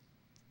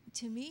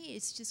 To me,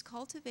 it's just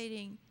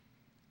cultivating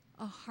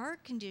a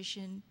heart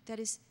condition that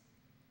is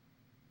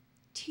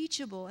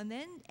teachable. And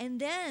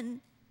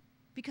then,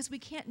 because we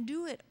can't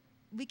do it,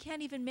 we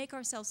can't even make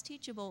ourselves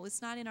teachable.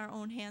 It's not in our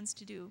own hands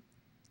to do,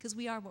 because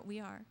we are what we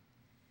are.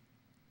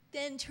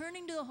 Then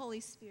turning to the Holy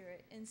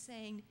Spirit and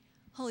saying,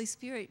 Holy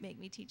Spirit, make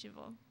me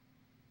teachable.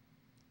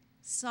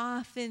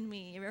 Soften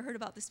me. You ever heard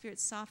about the Spirit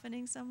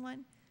softening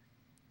someone?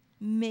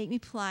 Make me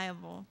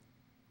pliable.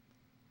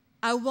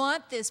 I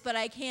want this, but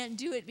I can't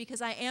do it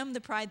because I am the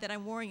pride that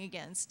I'm warring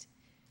against.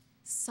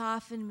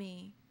 Soften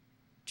me.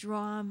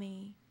 Draw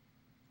me.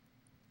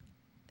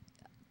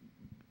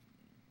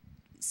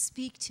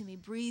 Speak to me.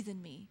 Breathe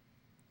in me.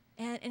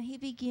 And he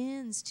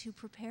begins to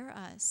prepare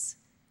us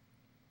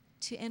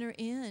to enter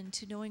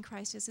into knowing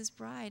Christ as his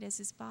bride, as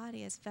his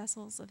body, as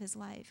vessels of his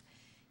life.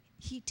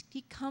 He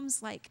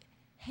comes like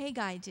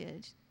Haggai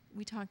did,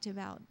 we talked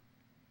about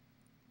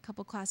a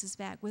couple classes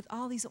back, with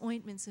all these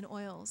ointments and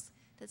oils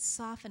that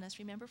soften us.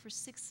 Remember, for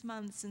 6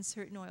 months in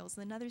certain oils,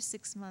 and another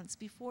 6 months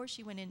before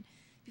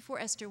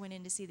Esther went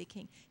in to see the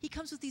king. He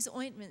comes with these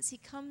ointments. He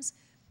comes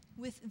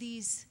with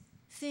these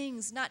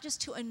things, not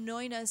just to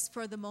anoint us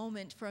for the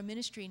moment, for a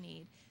ministry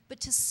need, but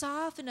to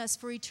soften us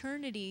for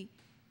eternity,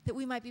 that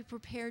we might be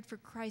prepared for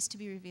Christ to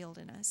be revealed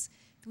in us,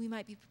 that we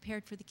might be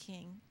prepared for the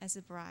king as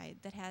a bride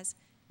that has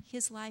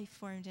his life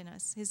formed in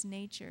us, his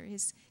nature,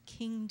 his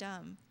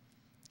kingdom,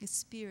 his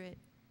spirit.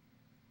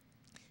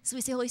 So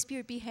we say, Holy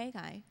Spirit, be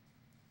Haggai,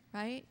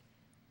 right?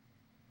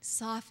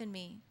 Soften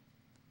me.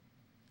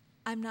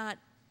 I'm not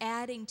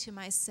adding to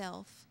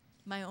myself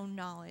my own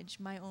knowledge,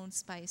 my own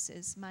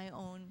spices, my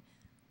own.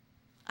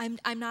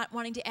 I'm not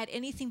wanting to add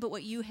anything but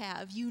what you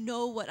have. You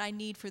know what I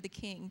need for the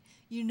king.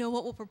 You know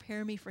what will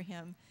prepare me for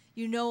him.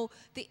 You know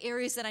the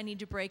areas that I need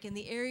to break and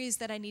the areas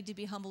that I need to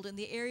be humbled and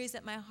the areas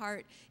that my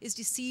heart is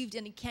deceived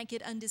and it can't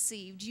get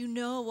undeceived. You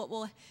know what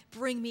will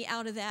bring me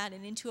out of that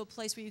and into a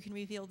place where you can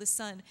reveal the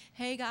Son.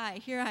 Hey, guy,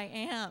 here I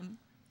am.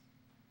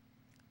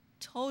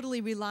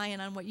 Totally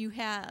reliant on what you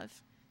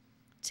have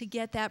to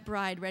get that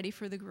bride ready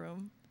for the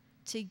groom,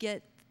 to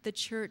get the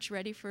church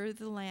ready for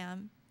the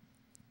Lamb.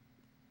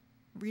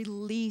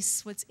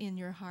 Release what's in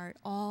your heart,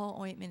 all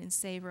ointment and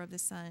savor of the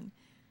Son.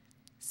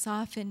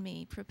 Soften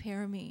me,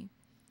 prepare me,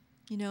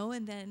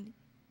 and then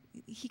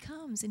he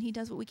comes and he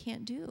does what we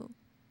can't do.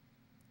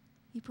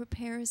 He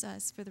prepares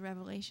us for the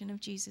revelation of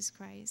Jesus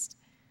Christ,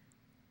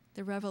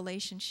 the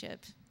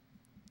relationship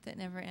that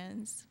never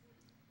ends,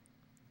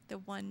 the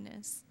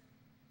oneness,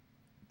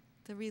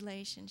 the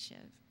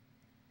relationship.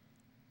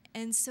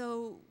 And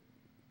so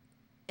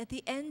at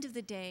the end of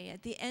the day,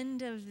 at the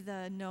end of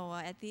the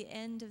Noah, at the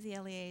end of the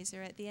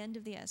Eliezer, at the end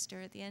of the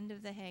Esther, at the end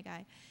of the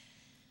Haggai,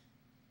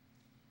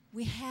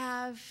 we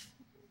have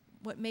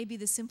what may be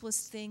the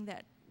simplest thing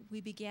that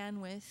we began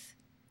with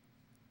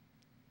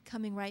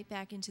coming right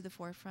back into the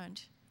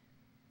forefront,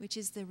 which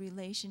is the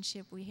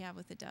relationship we have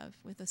with the dove,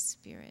 with the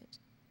Spirit.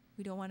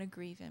 We don't want to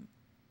grieve him.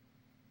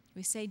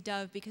 We say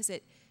dove because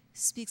it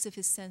speaks of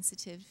his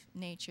sensitive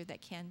nature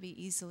that can be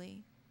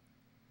easily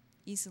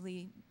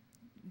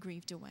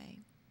grieved away.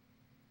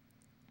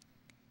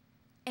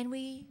 And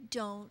we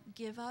don't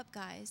give up,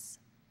 guys.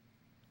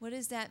 What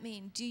does that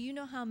mean? Do you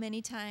know how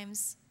many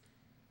times,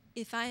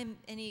 if I'm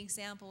any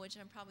example, which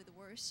I'm probably the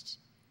worst,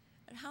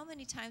 but how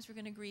many times we're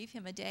going to grieve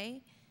him a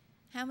day?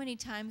 How many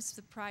times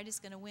the pride is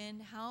going to win?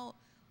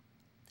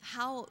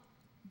 How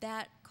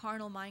that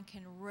carnal mind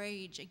can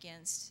rage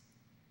against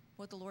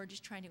what the Lord is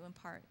trying to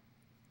impart.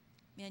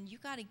 Man, you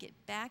got to get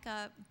back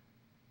up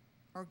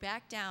or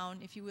back down,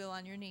 if you will,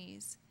 on your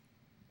knees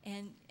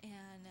and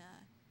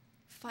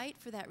fight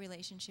for that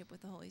relationship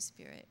with the Holy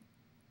Spirit.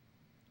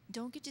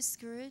 Don't get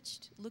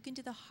discouraged. Look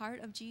into the heart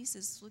of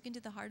Jesus. Look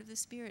into the heart of the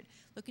Spirit.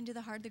 Look into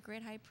the heart of the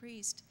great high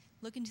priest.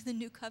 Look into the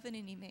new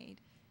covenant he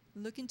made.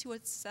 Look into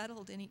what's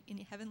settled in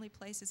heavenly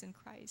places in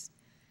Christ.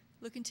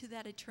 Look into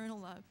that eternal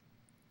love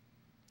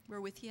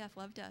wherewith he hath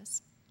loved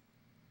us.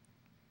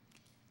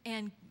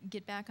 And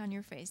get back on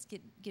your face.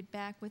 Get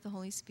back with the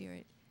Holy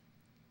Spirit.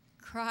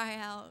 Cry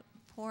out,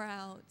 pour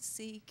out,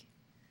 seek,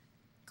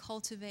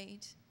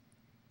 cultivate,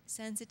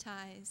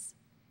 sensitize.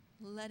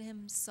 Let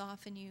him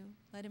soften you.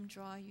 Let him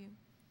draw you.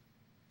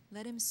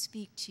 Let him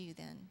speak to you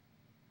then.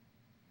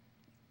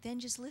 Then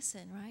just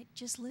listen, right?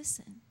 Just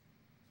listen.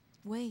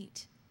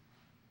 Wait.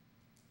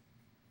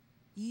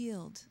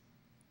 Yield.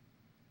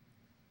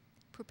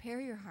 Prepare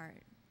your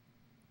heart.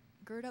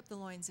 Gird up the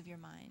loins of your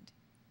mind.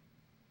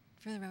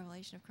 for the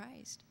revelation of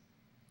Christ.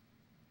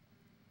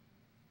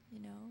 You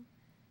know?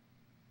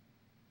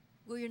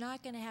 Well, you're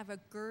not going to have a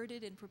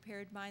girded and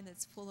prepared mind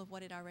that's full of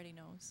what it already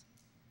knows.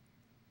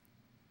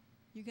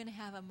 You're going to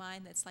have a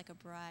mind that's like a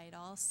bride,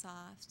 all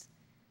soft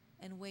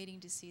and waiting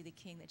to see the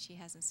king that she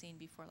hasn't seen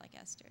before, like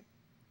Esther.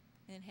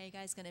 And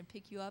Haggai's going to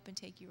pick you up and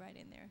take you right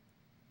in there.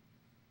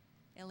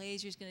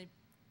 Eliezer's going to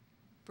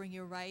bring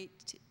you right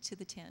to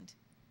the tent.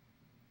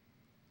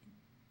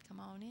 Come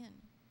on in.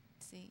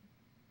 See?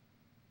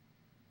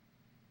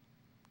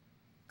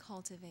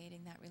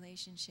 Cultivating that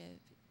relationship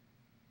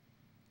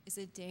is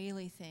a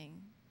daily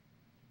thing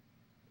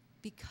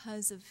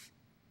because of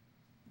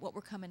what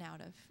we're coming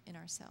out of in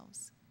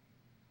ourselves.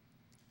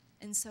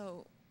 And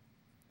so,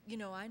 you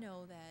know, I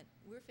know that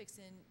we're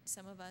fixing,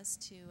 some of us,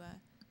 to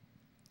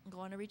go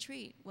on a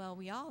retreat. Well,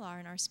 we all are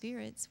in our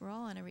spirits. We're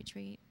all on a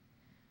retreat.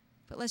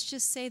 But let's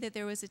just say that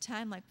there was a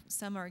time, like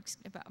some are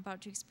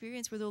about to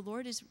experience, where the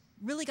Lord has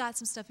really got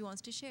some stuff he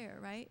wants to share,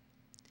 right?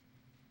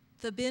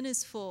 The bin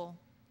is full.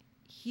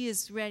 He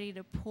is ready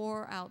to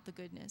pour out the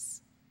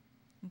goodness,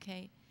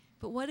 okay?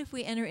 But what if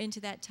we enter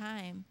into that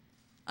time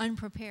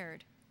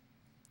unprepared,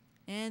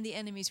 and the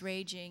enemy's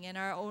raging, and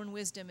our own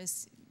wisdom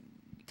is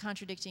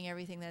contradicting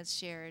everything that's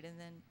shared, and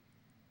then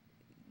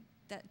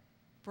that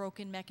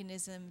broken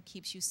mechanism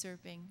keeps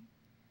usurping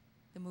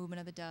the movement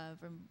of the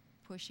dove or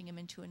pushing him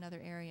into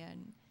another area.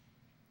 And,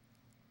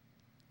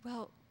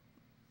 well,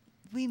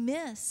 we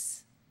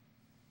miss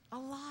a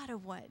lot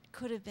of what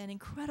could have been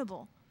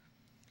incredible,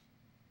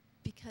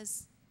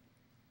 because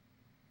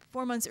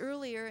 4 months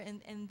earlier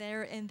and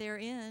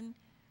therein,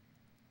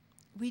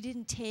 we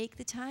didn't take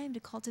the time to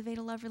cultivate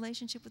a love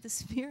relationship with the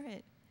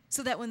Spirit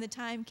so that when the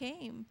time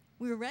came,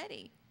 we were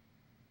ready.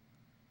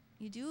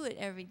 You do it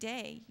every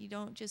day. You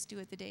don't just do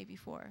it the day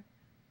before.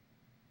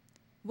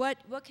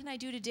 What can I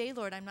do today,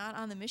 Lord? I'm not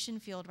on the mission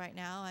field right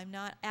now. I'm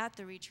not at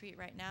the retreat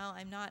right now.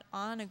 I'm not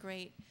on a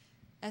great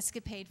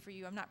escapade for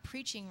you. I'm not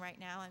preaching right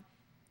now.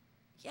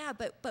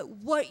 But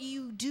what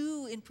you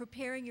do in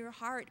preparing your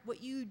heart,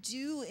 what you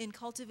do in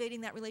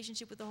cultivating that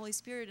relationship with the Holy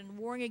Spirit and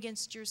warring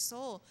against your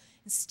soul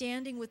and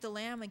standing with the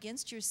Lamb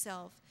against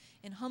yourself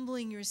and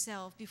humbling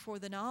yourself before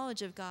the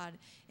knowledge of God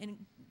and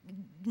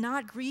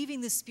not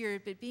grieving the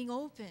Spirit but being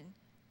open,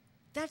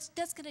 that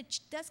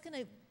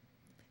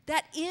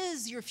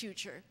is your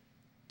future.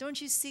 Don't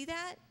you see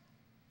that?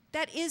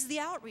 That is the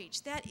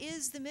outreach. That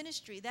is the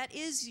ministry. That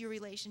is your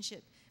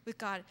relationship with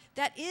God.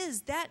 That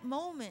is that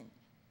moment.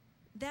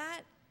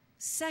 That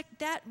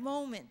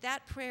moment,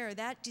 that prayer,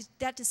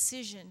 that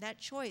decision, that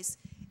choice,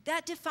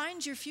 that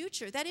defines your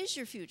future. That is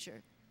your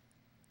future.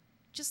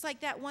 Just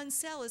like that one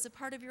cell is a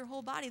part of your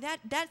whole body.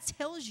 That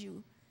tells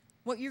you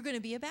what you're going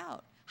to be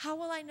about. How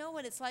will I know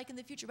what it's like in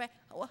the future?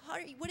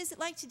 What is it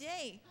like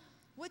today?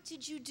 What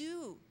did you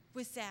do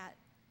with that?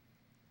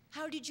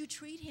 How did you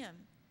treat him?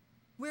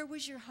 Where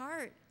was your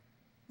heart?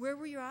 Where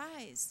were your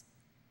eyes?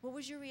 What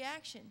was your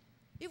reaction?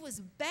 It was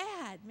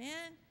bad,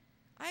 man.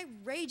 I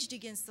raged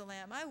against the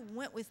Lamb. I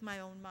went with my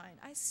own mind.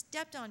 I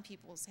stepped on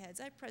people's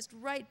heads. I pressed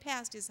right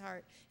past his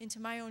heart into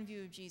my own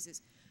view of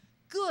Jesus.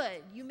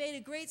 Good. You made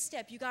a great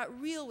step. You got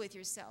real with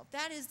yourself.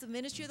 That is the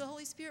ministry of the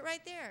Holy Spirit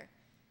right there.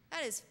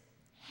 That is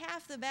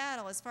half the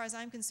battle as far as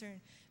I'm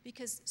concerned,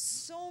 because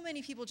so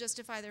many people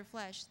justify their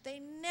flesh. They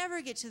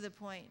never get to the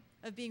point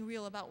of being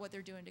real about what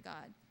they're doing to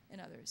God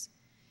and others.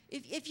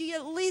 If you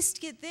at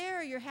least get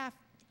there, you're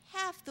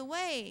half the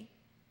way.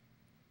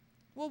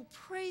 Well,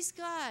 praise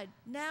God.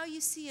 Now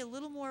you see a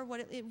little more what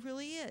it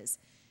really is.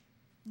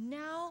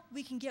 Now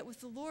we can get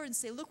with the Lord and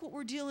say, look what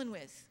we're dealing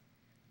with.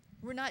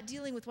 We're not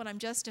dealing with what I'm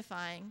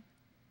justifying,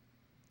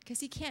 because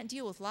he can't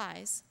deal with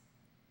lies.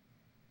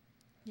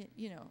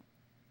 You know,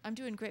 I'm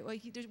doing great. Well,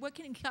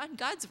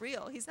 God's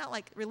real. He's not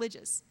like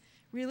religious.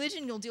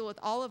 Religion will deal with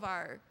all of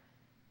our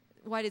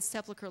whited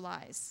sepulcher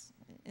lies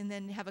and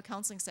then have a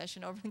counseling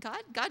session over.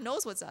 God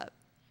knows what's up.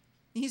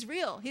 He's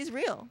real. He's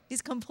real.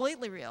 He's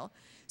completely real.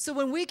 So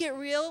when we get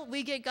real,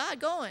 we get God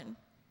going.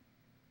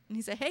 And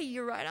he said, hey,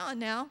 you're right on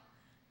now.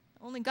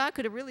 Only God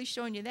could have really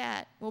shown you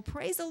that. Well,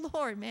 praise the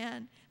Lord,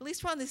 man. At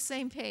least we're on the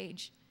same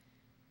page.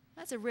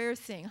 That's a rare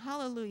thing.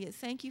 Hallelujah.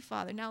 Thank you,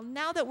 Father.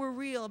 Now that we're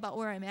real about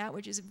where I'm at,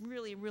 which is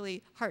really,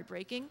 really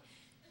heartbreaking,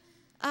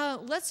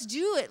 let's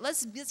do it.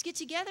 Let's get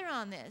together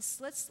on this.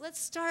 Let's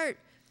start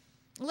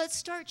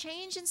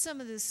changing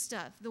some of this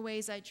stuff, the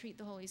ways I treat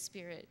the Holy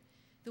Spirit,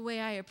 the way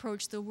I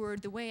approach the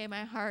Word, the way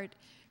my heart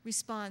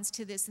responds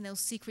to this in those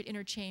secret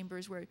inner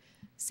chambers where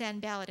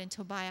Sanballat and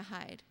Tobiah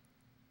hide.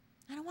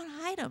 I don't want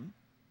to hide them.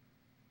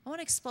 I want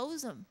to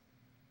expose them.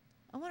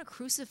 I want to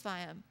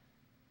crucify them.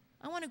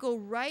 I want to go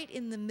right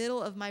in the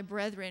middle of my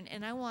brethren,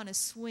 and I want to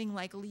swing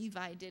like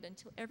Levi did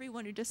until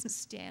everyone who doesn't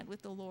stand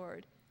with the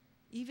Lord,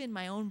 even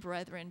my own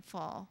brethren,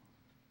 fall.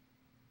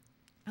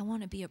 I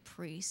want to be a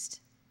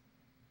priest.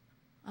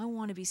 I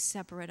want to be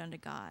separate unto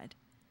God.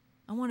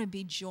 I want to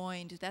be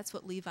joined. That's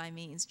what Levi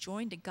means.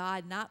 Joined to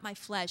God, not my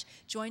flesh.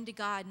 Joined to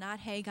God, not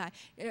Agag.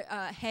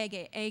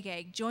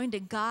 Joined to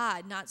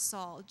God, not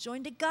Saul.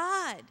 Joined to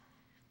God.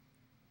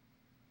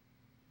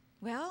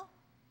 Well,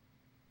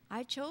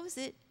 I chose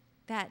it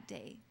that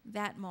day,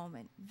 that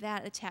moment,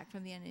 that attack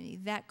from the enemy,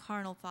 that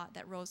carnal thought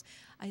that rose.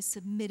 I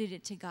submitted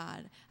it to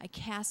God. I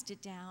cast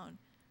it down.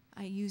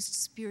 I used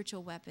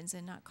spiritual weapons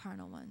and not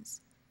carnal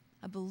ones.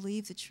 I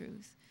believed the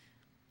truth.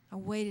 I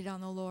waited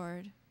on the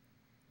Lord.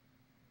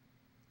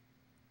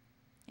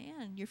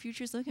 And your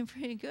future's looking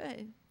pretty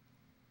good.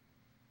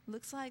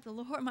 Looks like the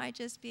Lord might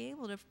just be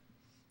able to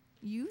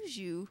use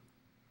you.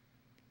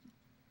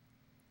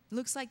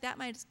 Looks like that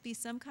might be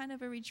some kind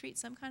of a retreat,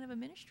 some kind of a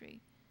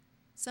ministry,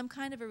 some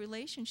kind of a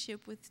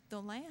relationship with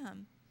the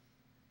Lamb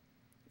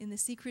in the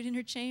secret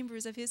inner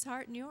chambers of his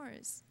heart and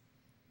yours.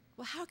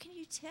 Well, how can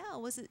you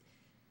tell? Was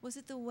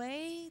it the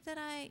way that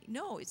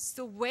No, it's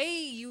the way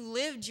you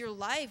lived your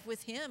life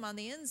with him on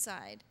the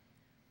inside.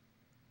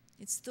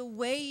 It's the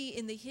way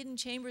in the hidden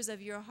chambers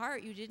of your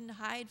heart you didn't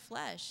hide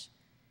flesh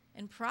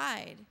and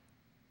pride.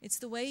 It's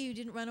the way you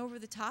didn't run over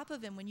the top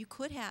of him when you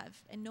could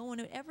have, and no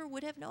one ever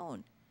would have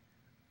known.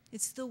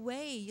 It's the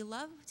way you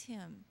loved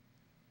him.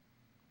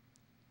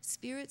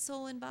 Spirit,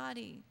 soul, and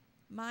body,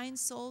 mind,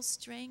 soul,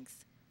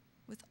 strength,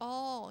 with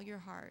all your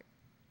heart,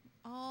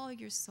 all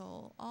your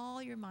soul,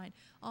 all your mind,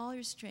 all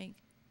your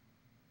strength.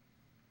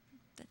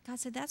 God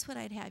said, that's what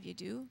I'd have you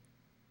do.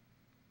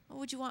 Oh,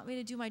 would you want me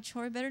to do my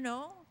chore better?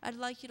 No, I'd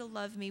like you to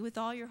love me with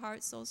all your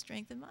heart, soul,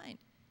 strength, and mind.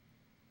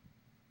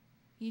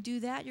 You do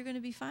that, you're going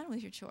to be fine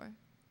with your chore.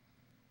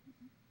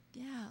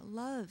 Yeah,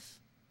 love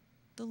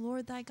the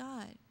Lord thy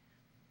God.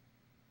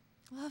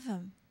 Love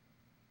him.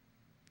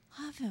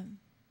 Love him.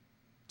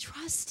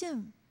 Trust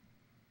him.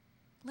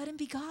 Let him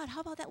be God.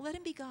 How about that? Let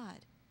him be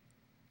God.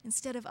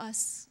 Instead of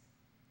us,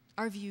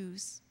 our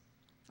views,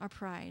 our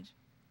pride.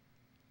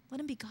 Let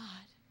him be God.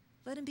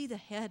 Let him be the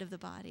head of the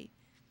body.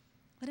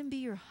 Let him be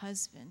your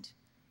husband.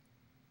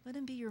 Let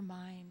him be your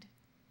mind.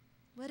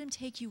 Let him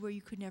take you where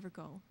you could never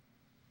go.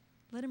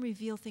 Let him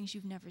reveal things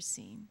you've never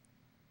seen.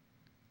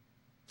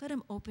 Let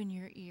him open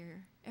your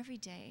ear every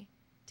day,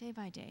 day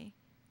by day,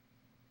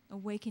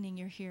 awakening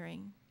your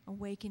hearing,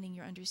 awakening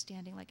your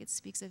understanding like it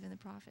speaks of in the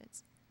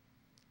prophets.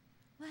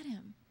 Let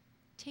him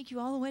take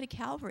you all the way to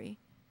Calvary.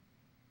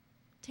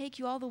 Take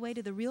you all the way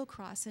to the real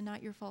cross and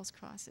not your false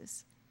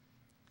crosses.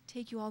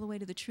 Take you all the way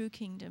to the true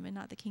kingdom and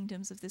not the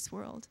kingdoms of this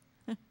world.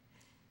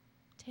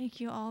 Take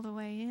you all the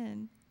way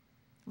in.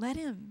 Let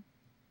him.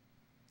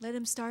 Let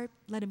him start.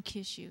 Let him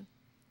kiss you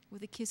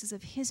with the kisses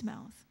of his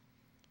mouth,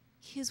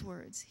 his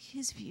words,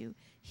 his view,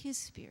 his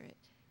spirit,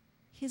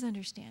 his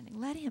understanding.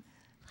 Let him.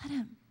 Let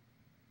him.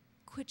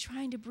 Quit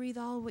trying to breathe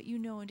all what you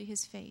know into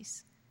his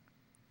face.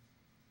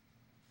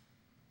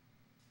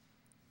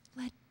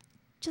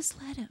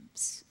 Just let him.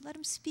 Let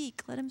him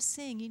speak. Let him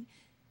sing.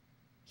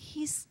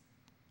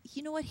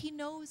 You know what? He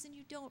knows and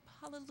you don't.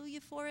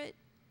 Hallelujah for it.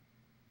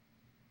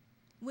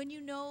 When you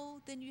know,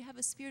 then you have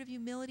a spirit of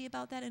humility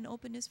about that and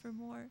openness for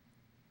more.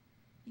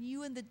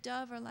 You and the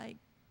dove are like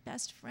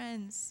best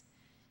friends.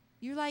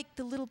 You're like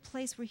the little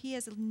place where he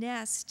has a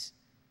nest.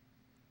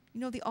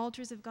 You know the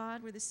altars of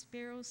God where the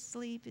sparrows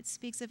sleep? It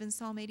speaks of in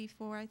Psalm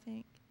 84, I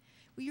think.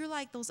 Well, you're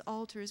like those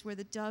altars where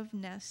the dove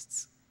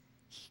nests.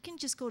 He can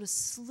just go to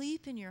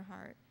sleep in your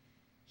heart.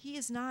 He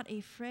is not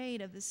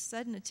afraid of this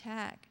sudden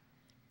attack.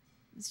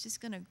 It's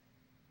just going to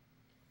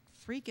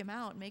freak him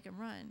out and make him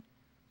run.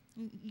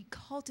 You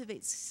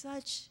cultivate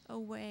such a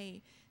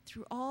way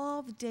through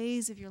all the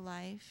days of your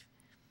life.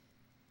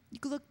 You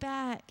look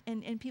back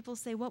and people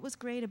say, what was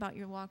great about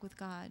your walk with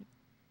God?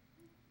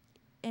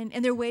 And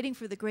they're waiting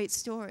for the great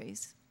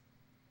stories.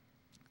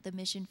 The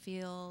mission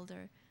field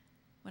or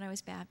when I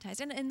was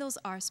baptized. And those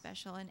are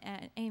special. And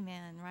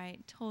amen, right?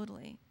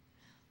 Totally.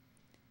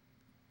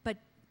 But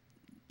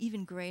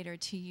even greater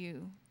to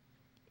you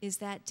is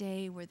that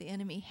day where the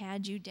enemy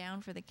had you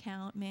down for the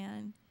count,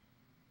 man.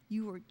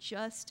 You were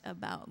just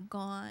about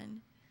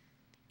gone.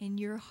 And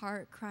your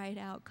heart cried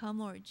out, come,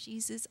 Lord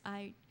Jesus,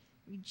 I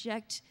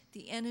reject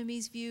the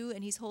enemy's view,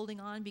 and he's holding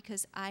on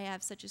because I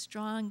have such a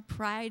strong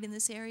pride in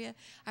this area.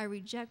 I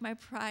reject my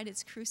pride.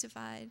 It's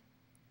crucified.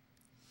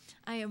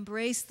 I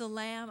embrace the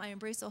Lamb. I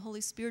embrace the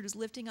Holy Spirit who's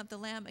lifting up the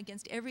Lamb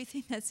against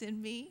everything that's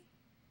in me,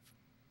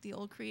 the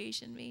old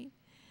creation me.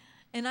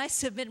 And I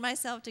submit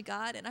myself to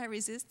God, and I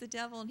resist the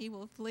devil, and he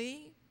will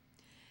flee.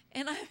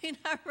 And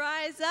I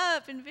rise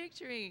up in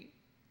victory.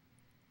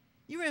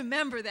 You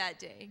remember that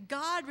day.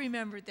 God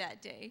remembered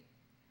that day.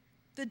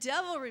 The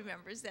devil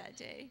remembers that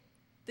day.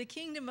 The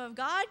kingdom of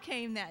God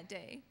came that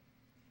day.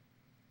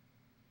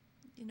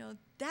 You know,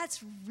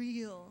 that's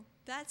real.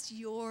 That's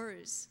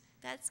yours.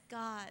 That's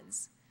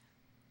God's.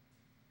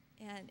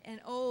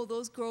 And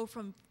those grow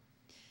from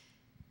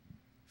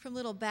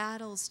little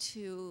battles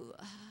to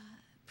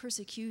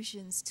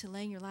persecutions, to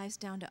laying your lives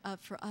down to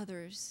up for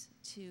others,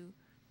 to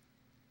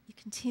you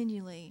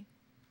continually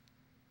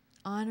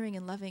honoring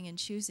and loving and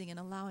choosing and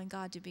allowing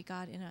God to be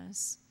God in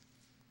us,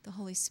 the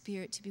Holy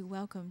Spirit to be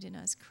welcomed in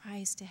us,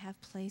 Christ to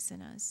have place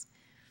in us,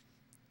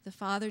 the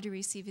Father to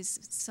receive his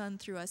Son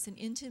through us in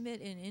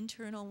intimate and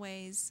internal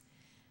ways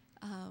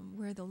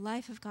where the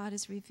life of God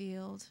is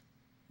revealed,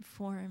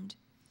 formed,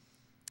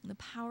 and the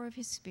power of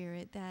his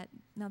Spirit, that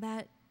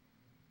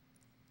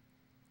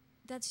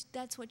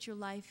That's what your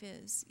life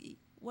is.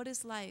 What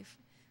is life?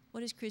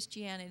 What is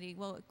Christianity?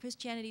 Well,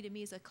 Christianity to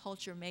me is a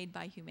culture made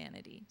by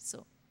humanity.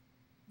 So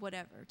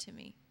whatever to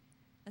me.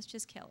 That's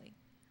just Kelly.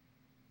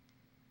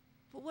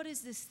 But what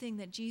is this thing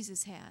that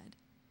Jesus had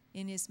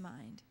in his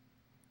mind?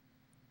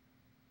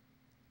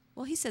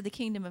 Well, he said the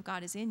kingdom of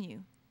God is in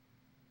you.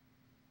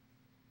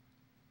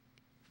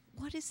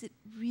 What is it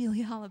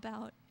really all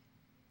about?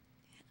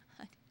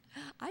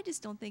 I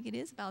just don't think it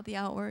is about the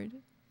outward.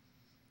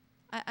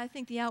 I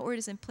think the outward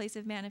is in place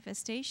of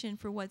manifestation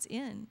for what's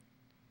in.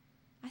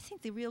 I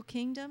think the real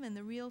kingdom and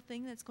the real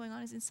thing that's going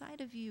on is inside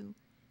of you.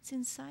 It's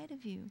inside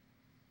of you.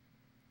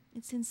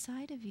 It's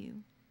inside of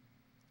you.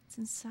 It's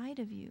inside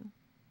of you.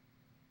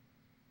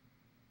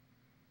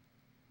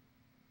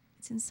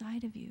 It's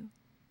inside of you.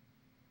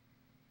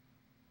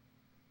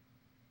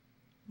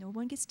 No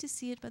one gets to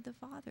see it but the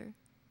Father.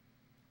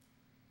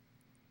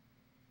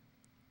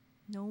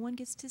 No one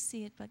gets to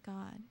see it but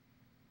God.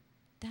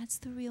 That's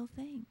the real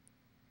thing.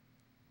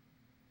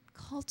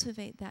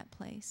 Cultivate that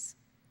place.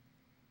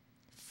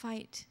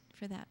 Fight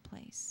for that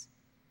place.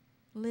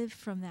 Live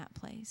from that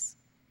place.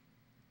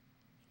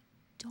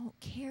 Don't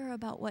care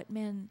about what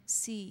men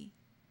see.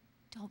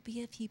 Don't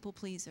be a people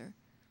pleaser.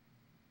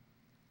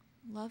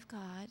 Love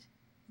God.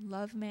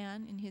 Love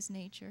man in his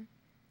nature.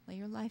 Lay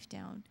your life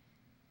down.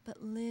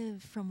 But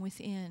live from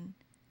within.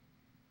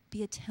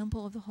 Be a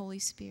temple of the Holy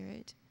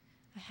Spirit.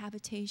 A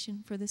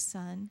habitation for the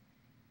Son.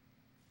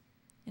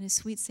 And a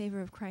sweet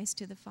savor of Christ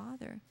to the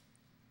Father.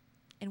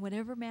 And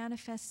whatever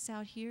manifests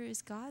out here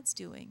is God's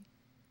doing.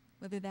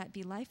 Whether that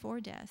be life or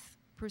death.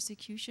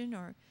 Persecution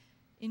or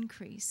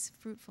increase,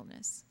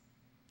 fruitfulness.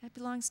 That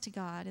belongs to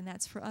God and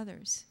that's for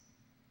others.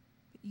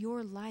 But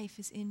your life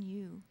is in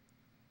you.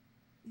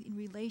 In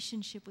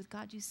relationship with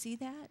God. Do you see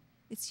that?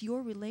 It's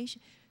your relation.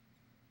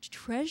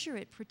 Treasure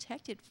it,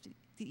 protect it.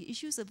 The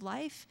issues of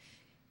life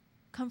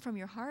come from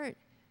your heart.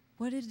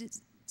 What did it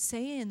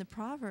say in the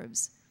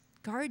Proverbs?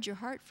 Guard your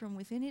heart, from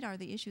within it are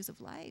the issues of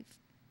life.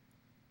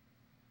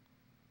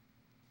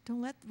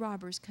 Don't let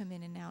robbers come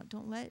in and out.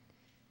 Don't let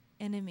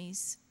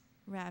enemies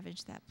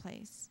ravage that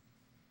place.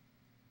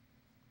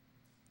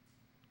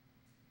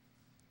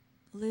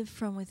 Live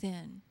from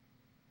within.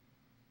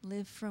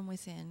 Live from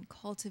within.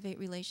 Cultivate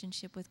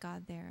relationship with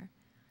God there.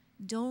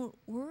 Don't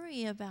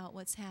worry about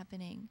what's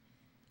happening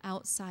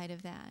outside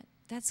of that.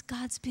 That's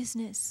God's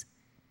business.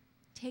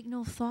 Take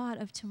no thought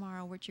of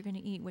tomorrow, what you're going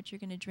to eat, what you're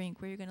going to drink,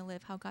 where you're going to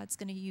live, how God's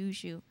going to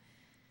use you.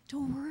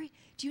 Don't worry.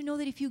 Do you know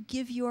that if you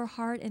give your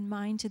heart and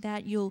mind to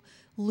that, you'll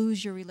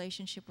lose your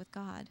relationship with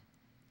God,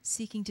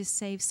 seeking to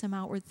save some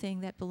outward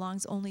thing that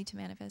belongs only to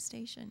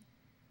manifestation?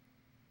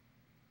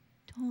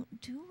 Don't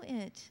do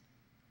it.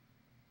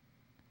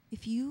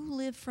 If you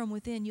live from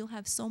within, you'll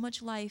have so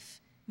much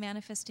life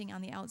manifesting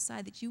on the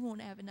outside that you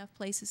won't have enough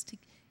places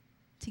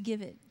to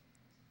give it.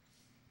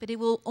 But it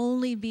will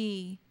only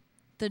be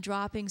the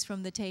droppings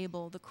from the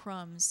table, the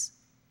crumbs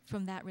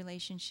from that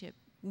relationship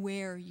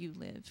where you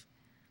live.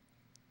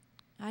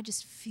 I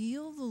just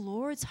feel the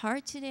Lord's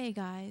heart today,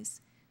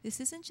 guys. This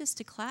isn't just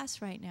a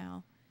class right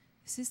now.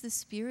 This is the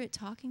Spirit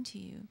talking to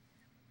you.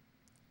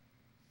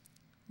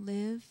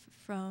 Live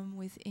from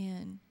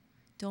within.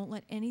 Don't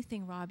let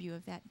anything rob you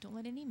of that. Don't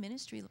let any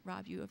ministry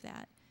rob you of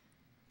that.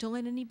 Don't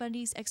let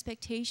anybody's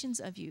expectations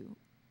of you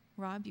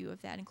rob you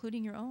of that,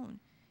 including your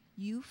own.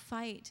 You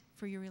fight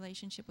for your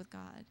relationship with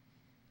God.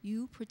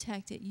 You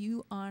protect it.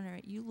 You honor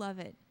it. You love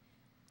it.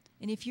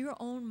 And if your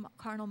own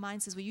carnal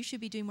mind says, well, you should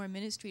be doing more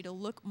ministry to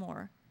look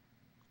more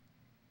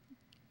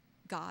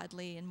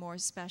godly and more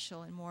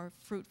special and more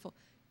fruitful,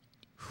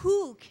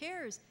 who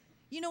cares?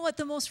 You know what?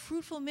 The most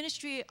fruitful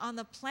ministry on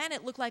the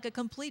planet looked like a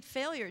complete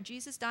failure.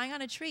 Jesus dying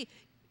on a tree.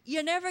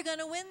 You're never going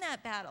to win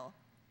that battle.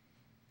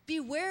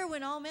 Beware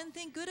when all men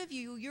think good of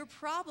you. You're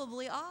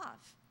probably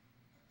off.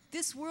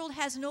 This world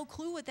has no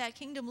clue what that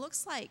kingdom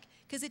looks like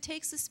because it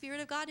takes the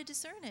Spirit of God to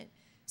discern it.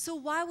 So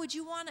why would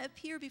you want to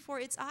appear before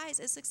its eyes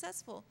as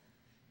successful?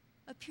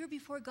 Appear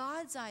before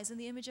God's eyes in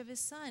the image of his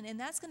Son, and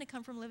that's going to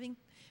come from living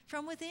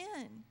from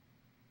within.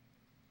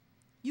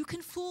 You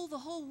can fool the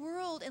whole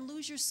world and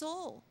lose your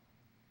soul.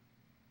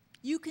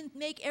 You can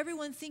make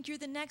everyone think you're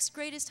the next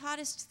greatest,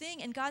 hottest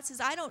thing, and God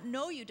says, I don't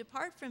know you,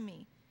 depart from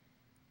me.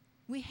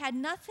 We had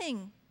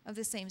nothing of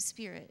the same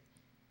Spirit.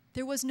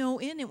 There was no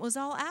in, it was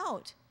all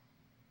out.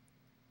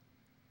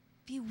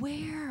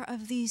 Beware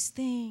of these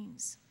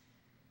things.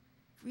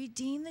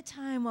 Redeem the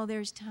time while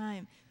there's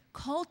time.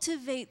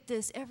 Cultivate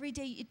this every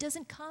day. It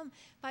doesn't come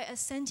by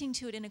assenting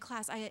to it in a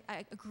class. I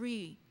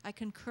agree. I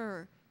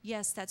concur.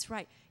 Yes, that's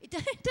right. It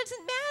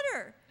doesn't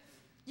matter.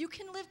 You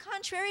can live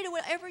contrary to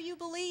whatever you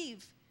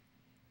believe.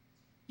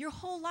 Your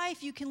whole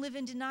life you can live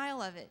in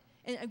denial of it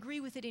and agree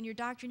with it in your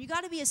doctrine. You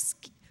got to be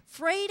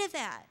afraid of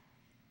that.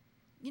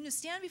 You know,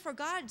 stand before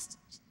God.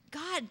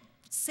 God,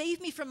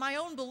 save me from my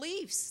own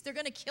beliefs. They're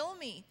going to kill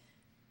me.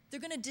 They're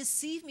going to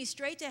deceive me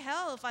straight to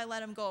hell if I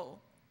let them go.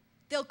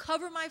 They'll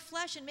cover my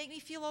flesh and make me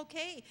feel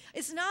okay.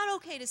 It's not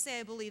okay to say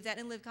I believe that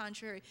and live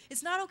contrary.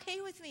 It's not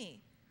okay with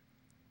me.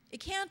 It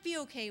can't be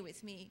okay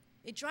with me.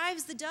 It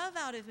drives the dove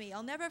out of me.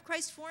 I'll never have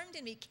Christ formed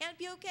in me. It can't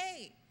be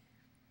okay.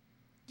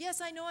 Yes,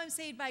 I know I'm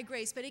saved by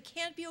grace, but it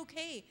can't be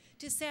okay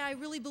to say I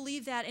really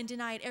believe that and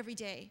deny it every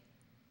day.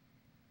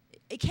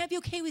 It can't be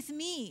okay with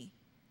me.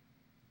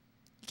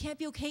 It can't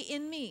be okay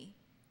in me.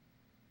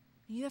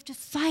 You have to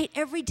fight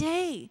every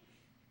day.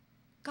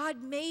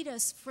 God made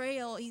us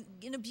frail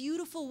in a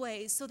beautiful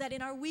way so that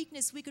in our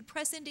weakness we could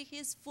press into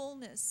his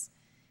fullness.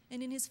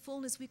 And in his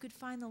fullness we could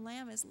find the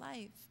Lamb as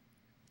life.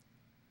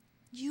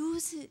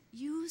 Use it.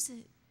 Use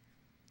it.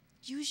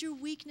 Use your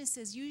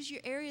weaknesses. Use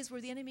your areas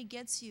where the enemy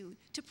gets you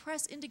to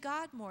press into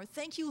God more.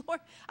 Thank you, Lord.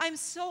 I'm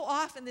so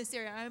off in this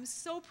area. I'm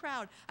so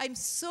proud. I'm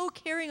so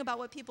caring about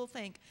what people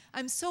think.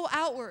 I'm so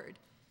outward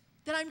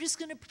that I'm just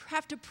going to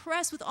have to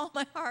press with all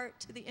my heart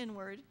to the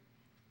inward.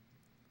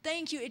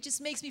 Thank you. It just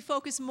makes me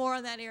focus more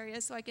on that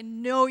area so I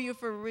can know you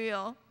for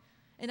real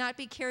and not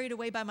be carried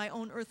away by my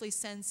own earthly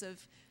sense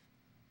of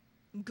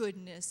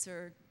goodness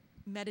or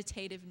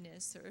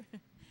meditativeness or...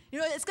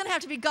 it's going to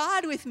have to be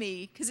God with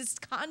me because it's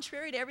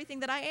contrary to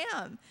everything that I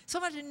am. So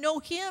I'm going to have to know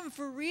him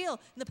for real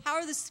and the power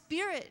of the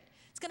Spirit.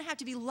 It's going to have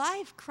to be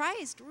life,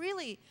 Christ,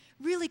 really,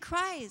 really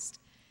Christ.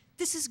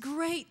 This is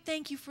great.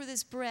 Thank you for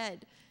this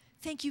bread.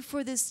 Thank you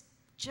for this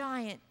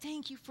giant.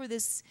 Thank you for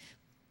this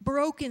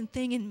broken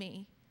thing in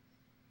me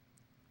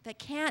that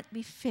can't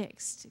be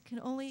fixed. It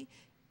can only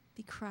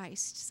be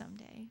Christ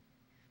someday.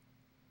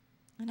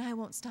 And I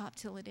won't stop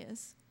till it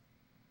is.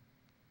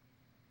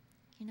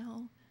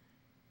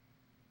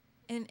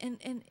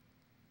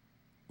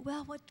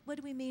 Well, what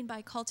do we mean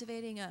by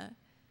cultivating a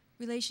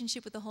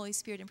relationship with the Holy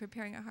Spirit and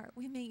preparing our heart?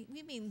 We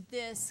mean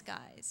this,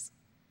 guys.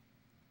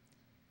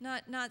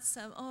 Not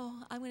some,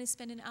 I'm going to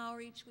spend an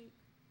hour each week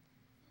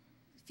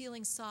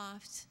feeling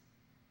soft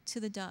to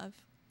the dove.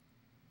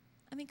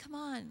 I mean, come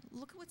on.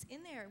 Look at what's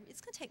in there.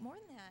 It's going to take more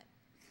than that.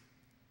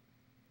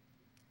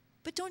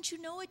 But don't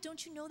you know it?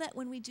 Don't you know that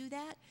when we do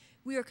that,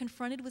 we are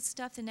confronted with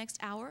stuff the next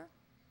hour?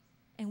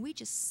 And we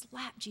just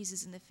slap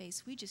Jesus in the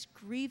face. We just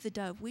grieve the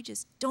dove. We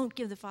just don't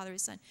give the Father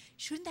his Son.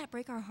 Shouldn't that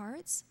break our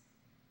hearts?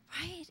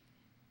 Right?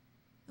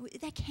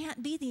 That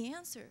can't be the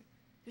answer.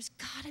 There's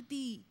got to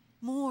be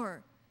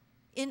more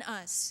in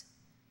us.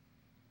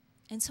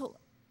 And so,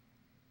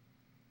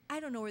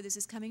 I don't know where this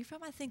is coming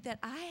from. I think that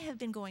I have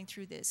been going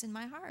through this in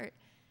my heart.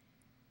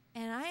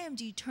 And I am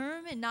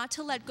determined not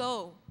to let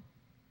go.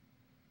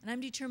 And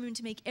I'm determined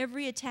to make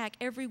every attack,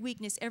 every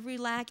weakness, every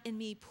lack in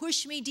me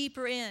push me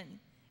deeper in.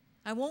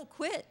 I won't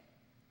quit.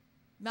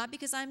 Not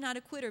because I'm not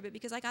a quitter, but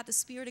because I got the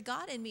Spirit of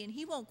God in me, and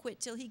he won't quit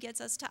till he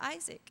gets us to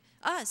Isaac,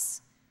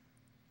 us,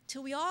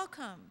 till we all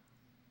come.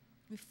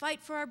 We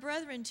fight for our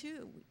brethren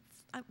too.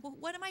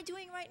 What am I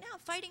doing right now?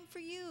 Fighting for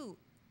you.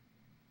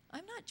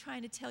 I'm not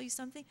trying to tell you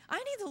something. I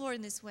need the Lord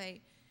in this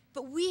way.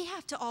 But we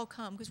have to all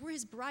come because we're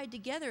his bride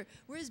together.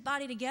 We're his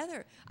body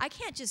together. I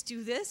can't just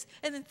do this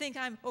and then think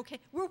I'm okay.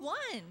 We're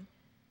one.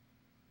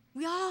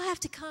 We all have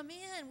to come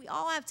in. We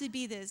all have to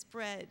be this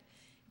bread,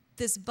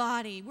 this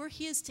body. We're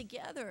his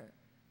together.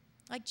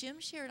 Like Jim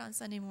shared on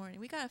Sunday morning,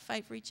 we got to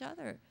fight for each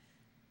other.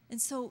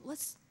 And so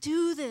let's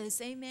do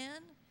this,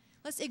 amen?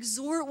 Let's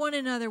exhort one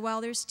another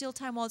while there's still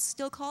time, while it's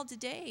still called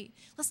today.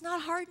 Let's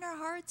not harden our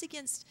hearts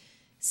against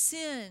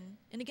sin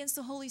and against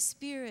the Holy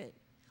Spirit.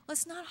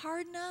 Let's not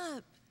harden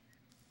up.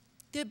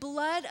 The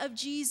blood of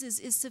Jesus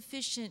is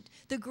sufficient.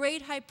 The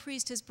great high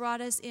priest has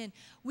brought us in.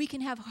 We can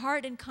have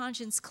heart and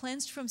conscience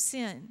cleansed from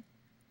sin.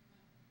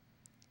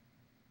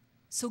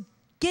 So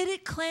get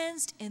it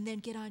cleansed and then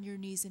get on your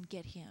knees and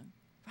get him,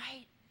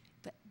 right?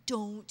 But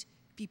don't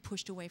be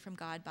pushed away from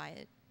God by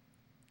it.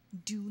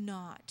 Do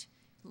not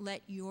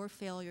let your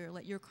failure,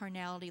 let your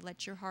carnality,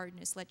 let your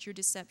hardness, let your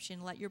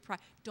deception, let your pride,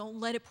 don't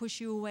let it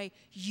push you away.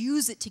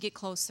 Use it to get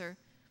closer.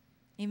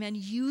 Amen.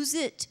 Use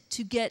it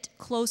to get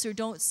closer.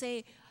 Don't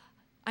say,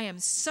 I am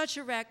such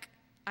a wreck,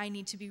 I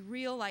need to be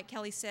real, like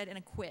Kelly said, and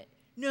I quit.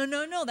 No,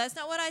 that's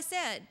not what I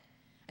said.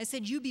 I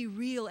said, you be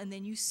real, and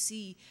then you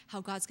see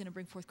how God's going to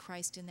bring forth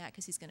Christ in that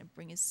because he's going to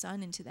bring his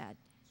Son into that.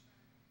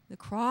 The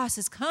cross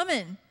is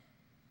coming.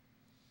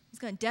 He's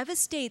going to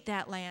devastate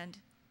that land.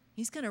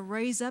 He's going to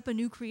raise up a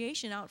new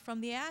creation out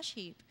from the ash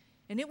heap,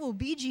 and it will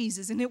be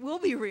Jesus, and it will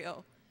be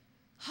real.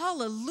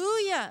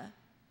 Hallelujah.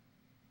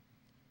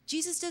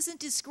 Jesus doesn't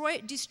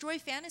destroy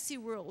fantasy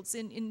worlds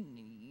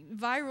in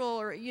viral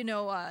or,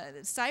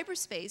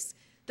 cyberspace,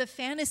 the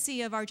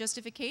fantasy of our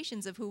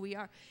justifications of who we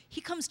are.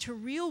 He comes to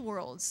real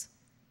worlds,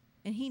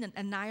 and he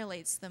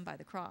annihilates them by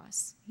the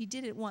cross. He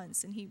did it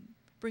once, and he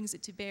brings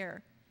it to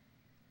bear.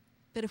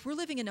 But if we're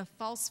living in a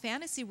false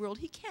fantasy world,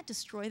 he can't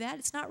destroy that.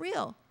 It's not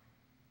real.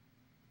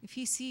 If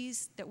he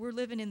sees that we're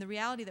living in the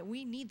reality that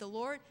we need the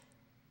Lord,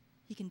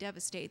 he can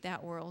devastate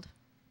that world.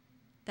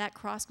 That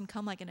cross can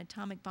come like an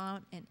atomic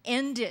bomb and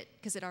end it,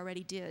 because it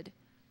already did.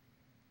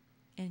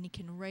 And he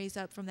can raise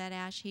up from that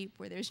ash heap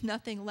where there's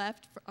nothing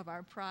left of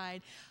our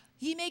pride.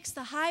 He makes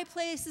the high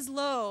places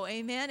low,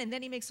 amen? And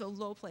then he makes the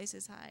low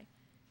places high.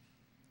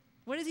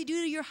 What does he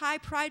do to your high,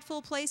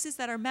 prideful places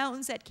that are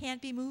mountains that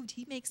can't be moved?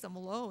 He makes them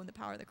low in the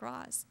power of the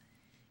cross.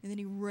 And then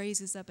he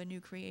raises up a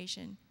new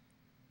creation.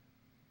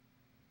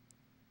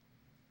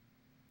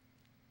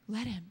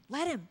 Let him.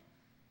 Let him.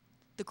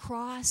 The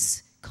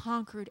cross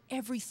conquered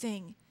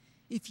everything.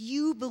 If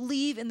you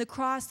believe in the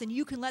cross, then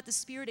you can let the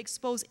Spirit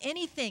expose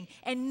anything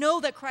and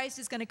know that Christ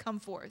is going to come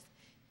forth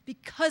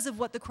because of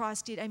what the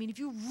cross did. I mean, if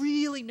you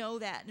really know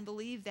that and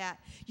believe that,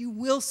 you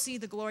will see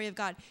the glory of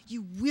God.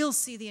 You will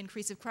see the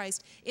increase of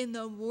Christ in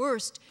the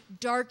worst,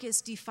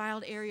 darkest,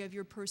 defiled area of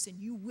your person.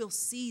 You will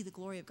see the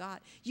glory of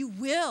God. You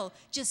will.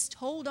 Just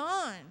hold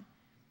on.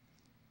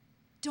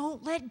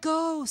 Don't let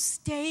go.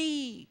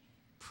 Stay.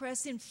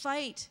 Press and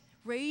fight.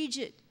 Rage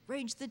it.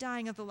 Rage the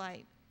dying of the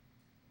light.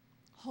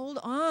 Hold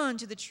on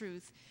to the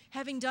truth.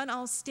 Having done,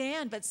 I'll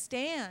stand, but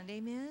stand.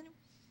 Amen?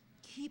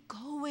 Keep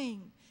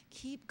going.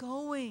 Keep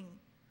going.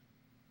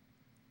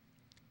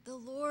 The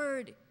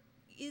Lord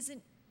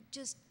isn't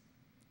just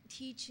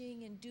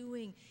teaching and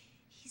doing.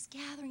 He's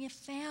gathering a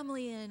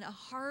family in, a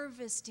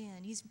harvest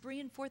in. He's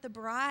bringing forth a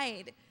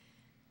bride.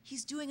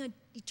 He's doing an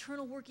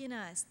eternal work in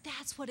us.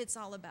 That's what it's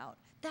all about.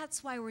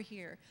 That's why we're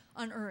here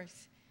on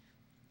earth.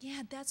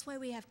 Yeah, that's why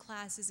we have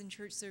classes and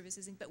church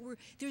services. But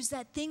there's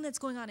that thing that's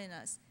going on in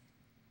us.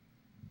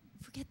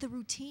 Forget the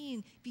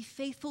routine. Be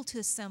faithful to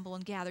assemble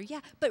and gather.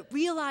 Yeah, but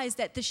realize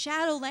that the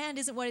shadow land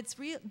isn't what it's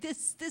real.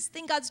 This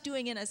thing God's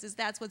doing in us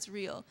that's what's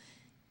real.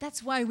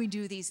 That's why we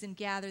do these and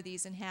gather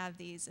these and have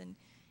these. And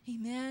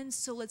amen.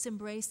 So let's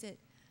embrace it.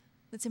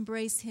 Let's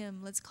embrace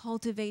him. Let's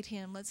cultivate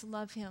him. Let's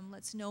love him.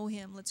 Let's know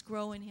him. Let's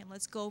grow in him.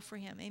 Let's go for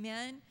him.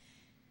 Amen.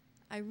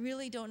 I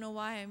really don't know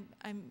why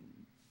I'm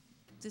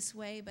this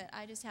way, but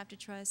I just have to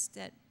trust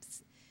that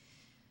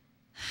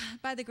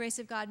by the grace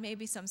of God,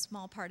 maybe some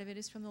small part of it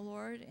is from the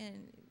Lord,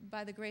 and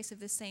by the grace of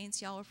the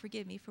saints, y'all will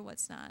forgive me for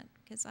what's not,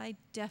 because I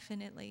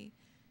definitely,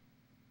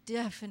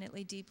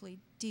 deeply,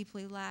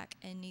 deeply lack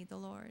and need the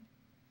Lord.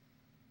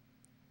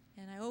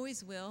 And I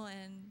always will,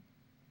 and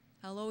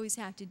I'll always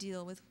have to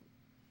deal with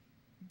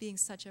being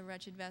such a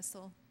wretched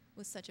vessel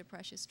with such a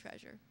precious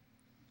treasure.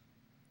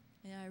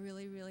 And I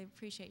really, really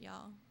appreciate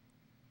y'all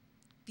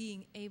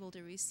being able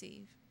to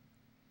receive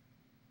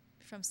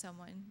from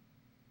someone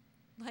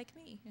like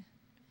me.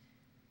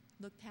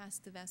 Look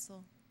past the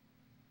vessel.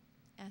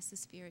 Ask the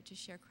Spirit to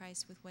share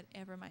Christ with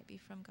whatever might be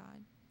from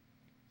God.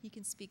 He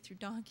can speak through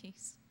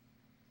donkeys.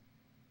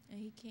 And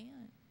he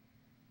can.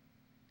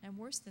 And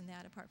worse than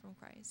that apart from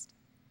Christ.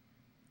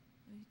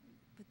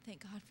 But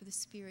thank God for the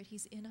Spirit.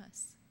 He's in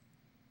us.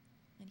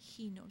 And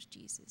he knows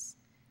Jesus.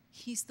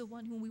 He's the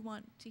one whom we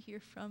want to hear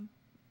from.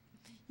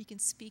 He can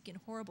speak in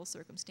horrible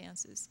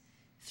circumstances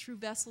through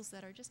vessels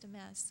that are just a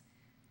mess.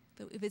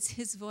 But if it's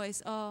his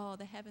voice, oh,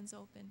 the heavens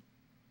open.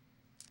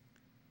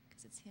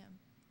 Because it's him.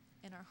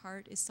 And our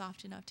heart is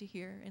soft enough to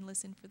hear and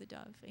listen for the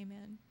dove.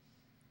 Amen.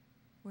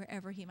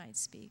 Wherever he might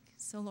speak.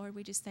 So, Lord,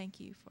 we just thank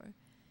you for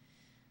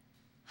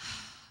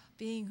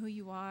being who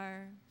you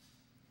are.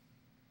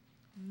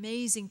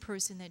 Amazing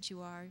person that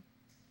you are.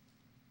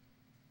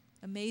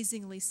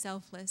 Amazingly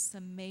selfless,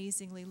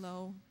 amazingly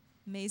low,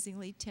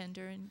 amazingly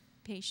tender and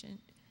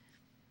patient.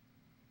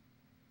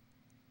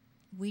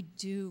 We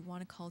do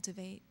want to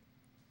cultivate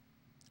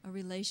a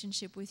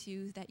relationship with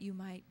you that you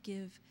might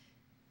give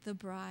the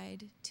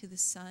bride to the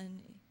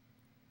son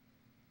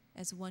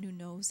as one who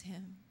knows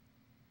him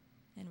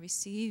and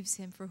receives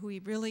him for who he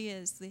really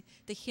is,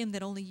 the him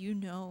that only you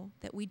know,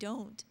 that we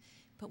don't,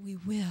 but we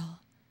will.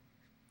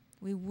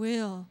 We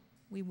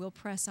will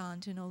press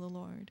on to know the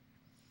Lord.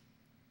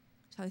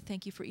 So I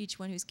thank you for each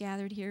one who's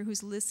gathered here,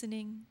 who's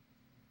listening,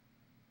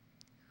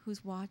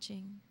 who's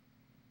watching,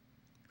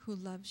 who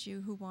loves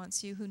you, who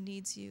wants you, who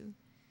needs you.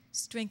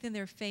 Strengthen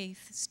their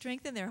faith,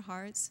 strengthen their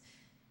hearts,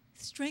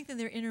 strengthen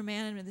their inner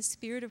man and the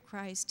Spirit of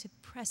Christ to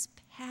press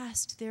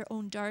past their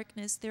own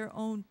darkness, their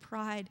own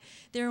pride,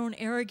 their own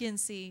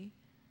arrogancy,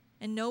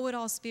 and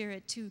know-it-all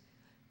spirit to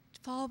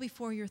fall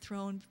before your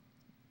throne,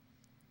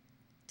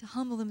 to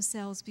humble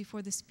themselves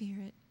before the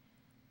Spirit,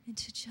 and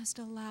to just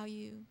allow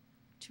you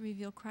to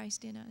reveal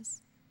Christ in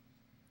us.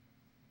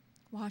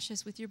 Wash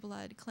us with your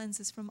blood, cleanse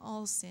us from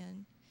all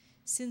sin,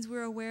 sins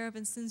we're aware of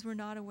and sins we're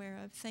not aware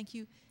of. Thank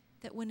you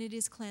that when it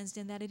is cleansed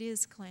and that it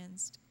is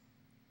cleansed,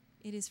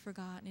 it is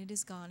forgotten, it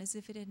is gone, as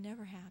if it had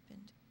never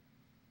happened.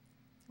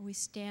 We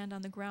stand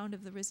on the ground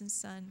of the risen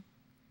Son,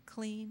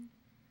 clean,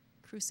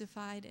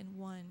 crucified, and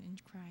one in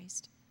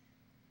Christ.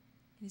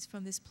 It is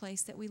from this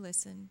place that we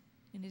listen,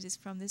 and it is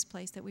from this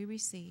place that we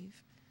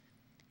receive,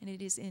 and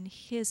it is in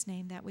his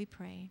name that we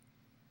pray.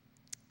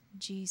 In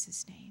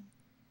Jesus' name,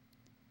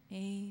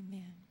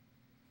 amen.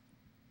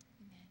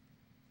 Amen.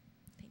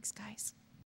 Thanks, guys.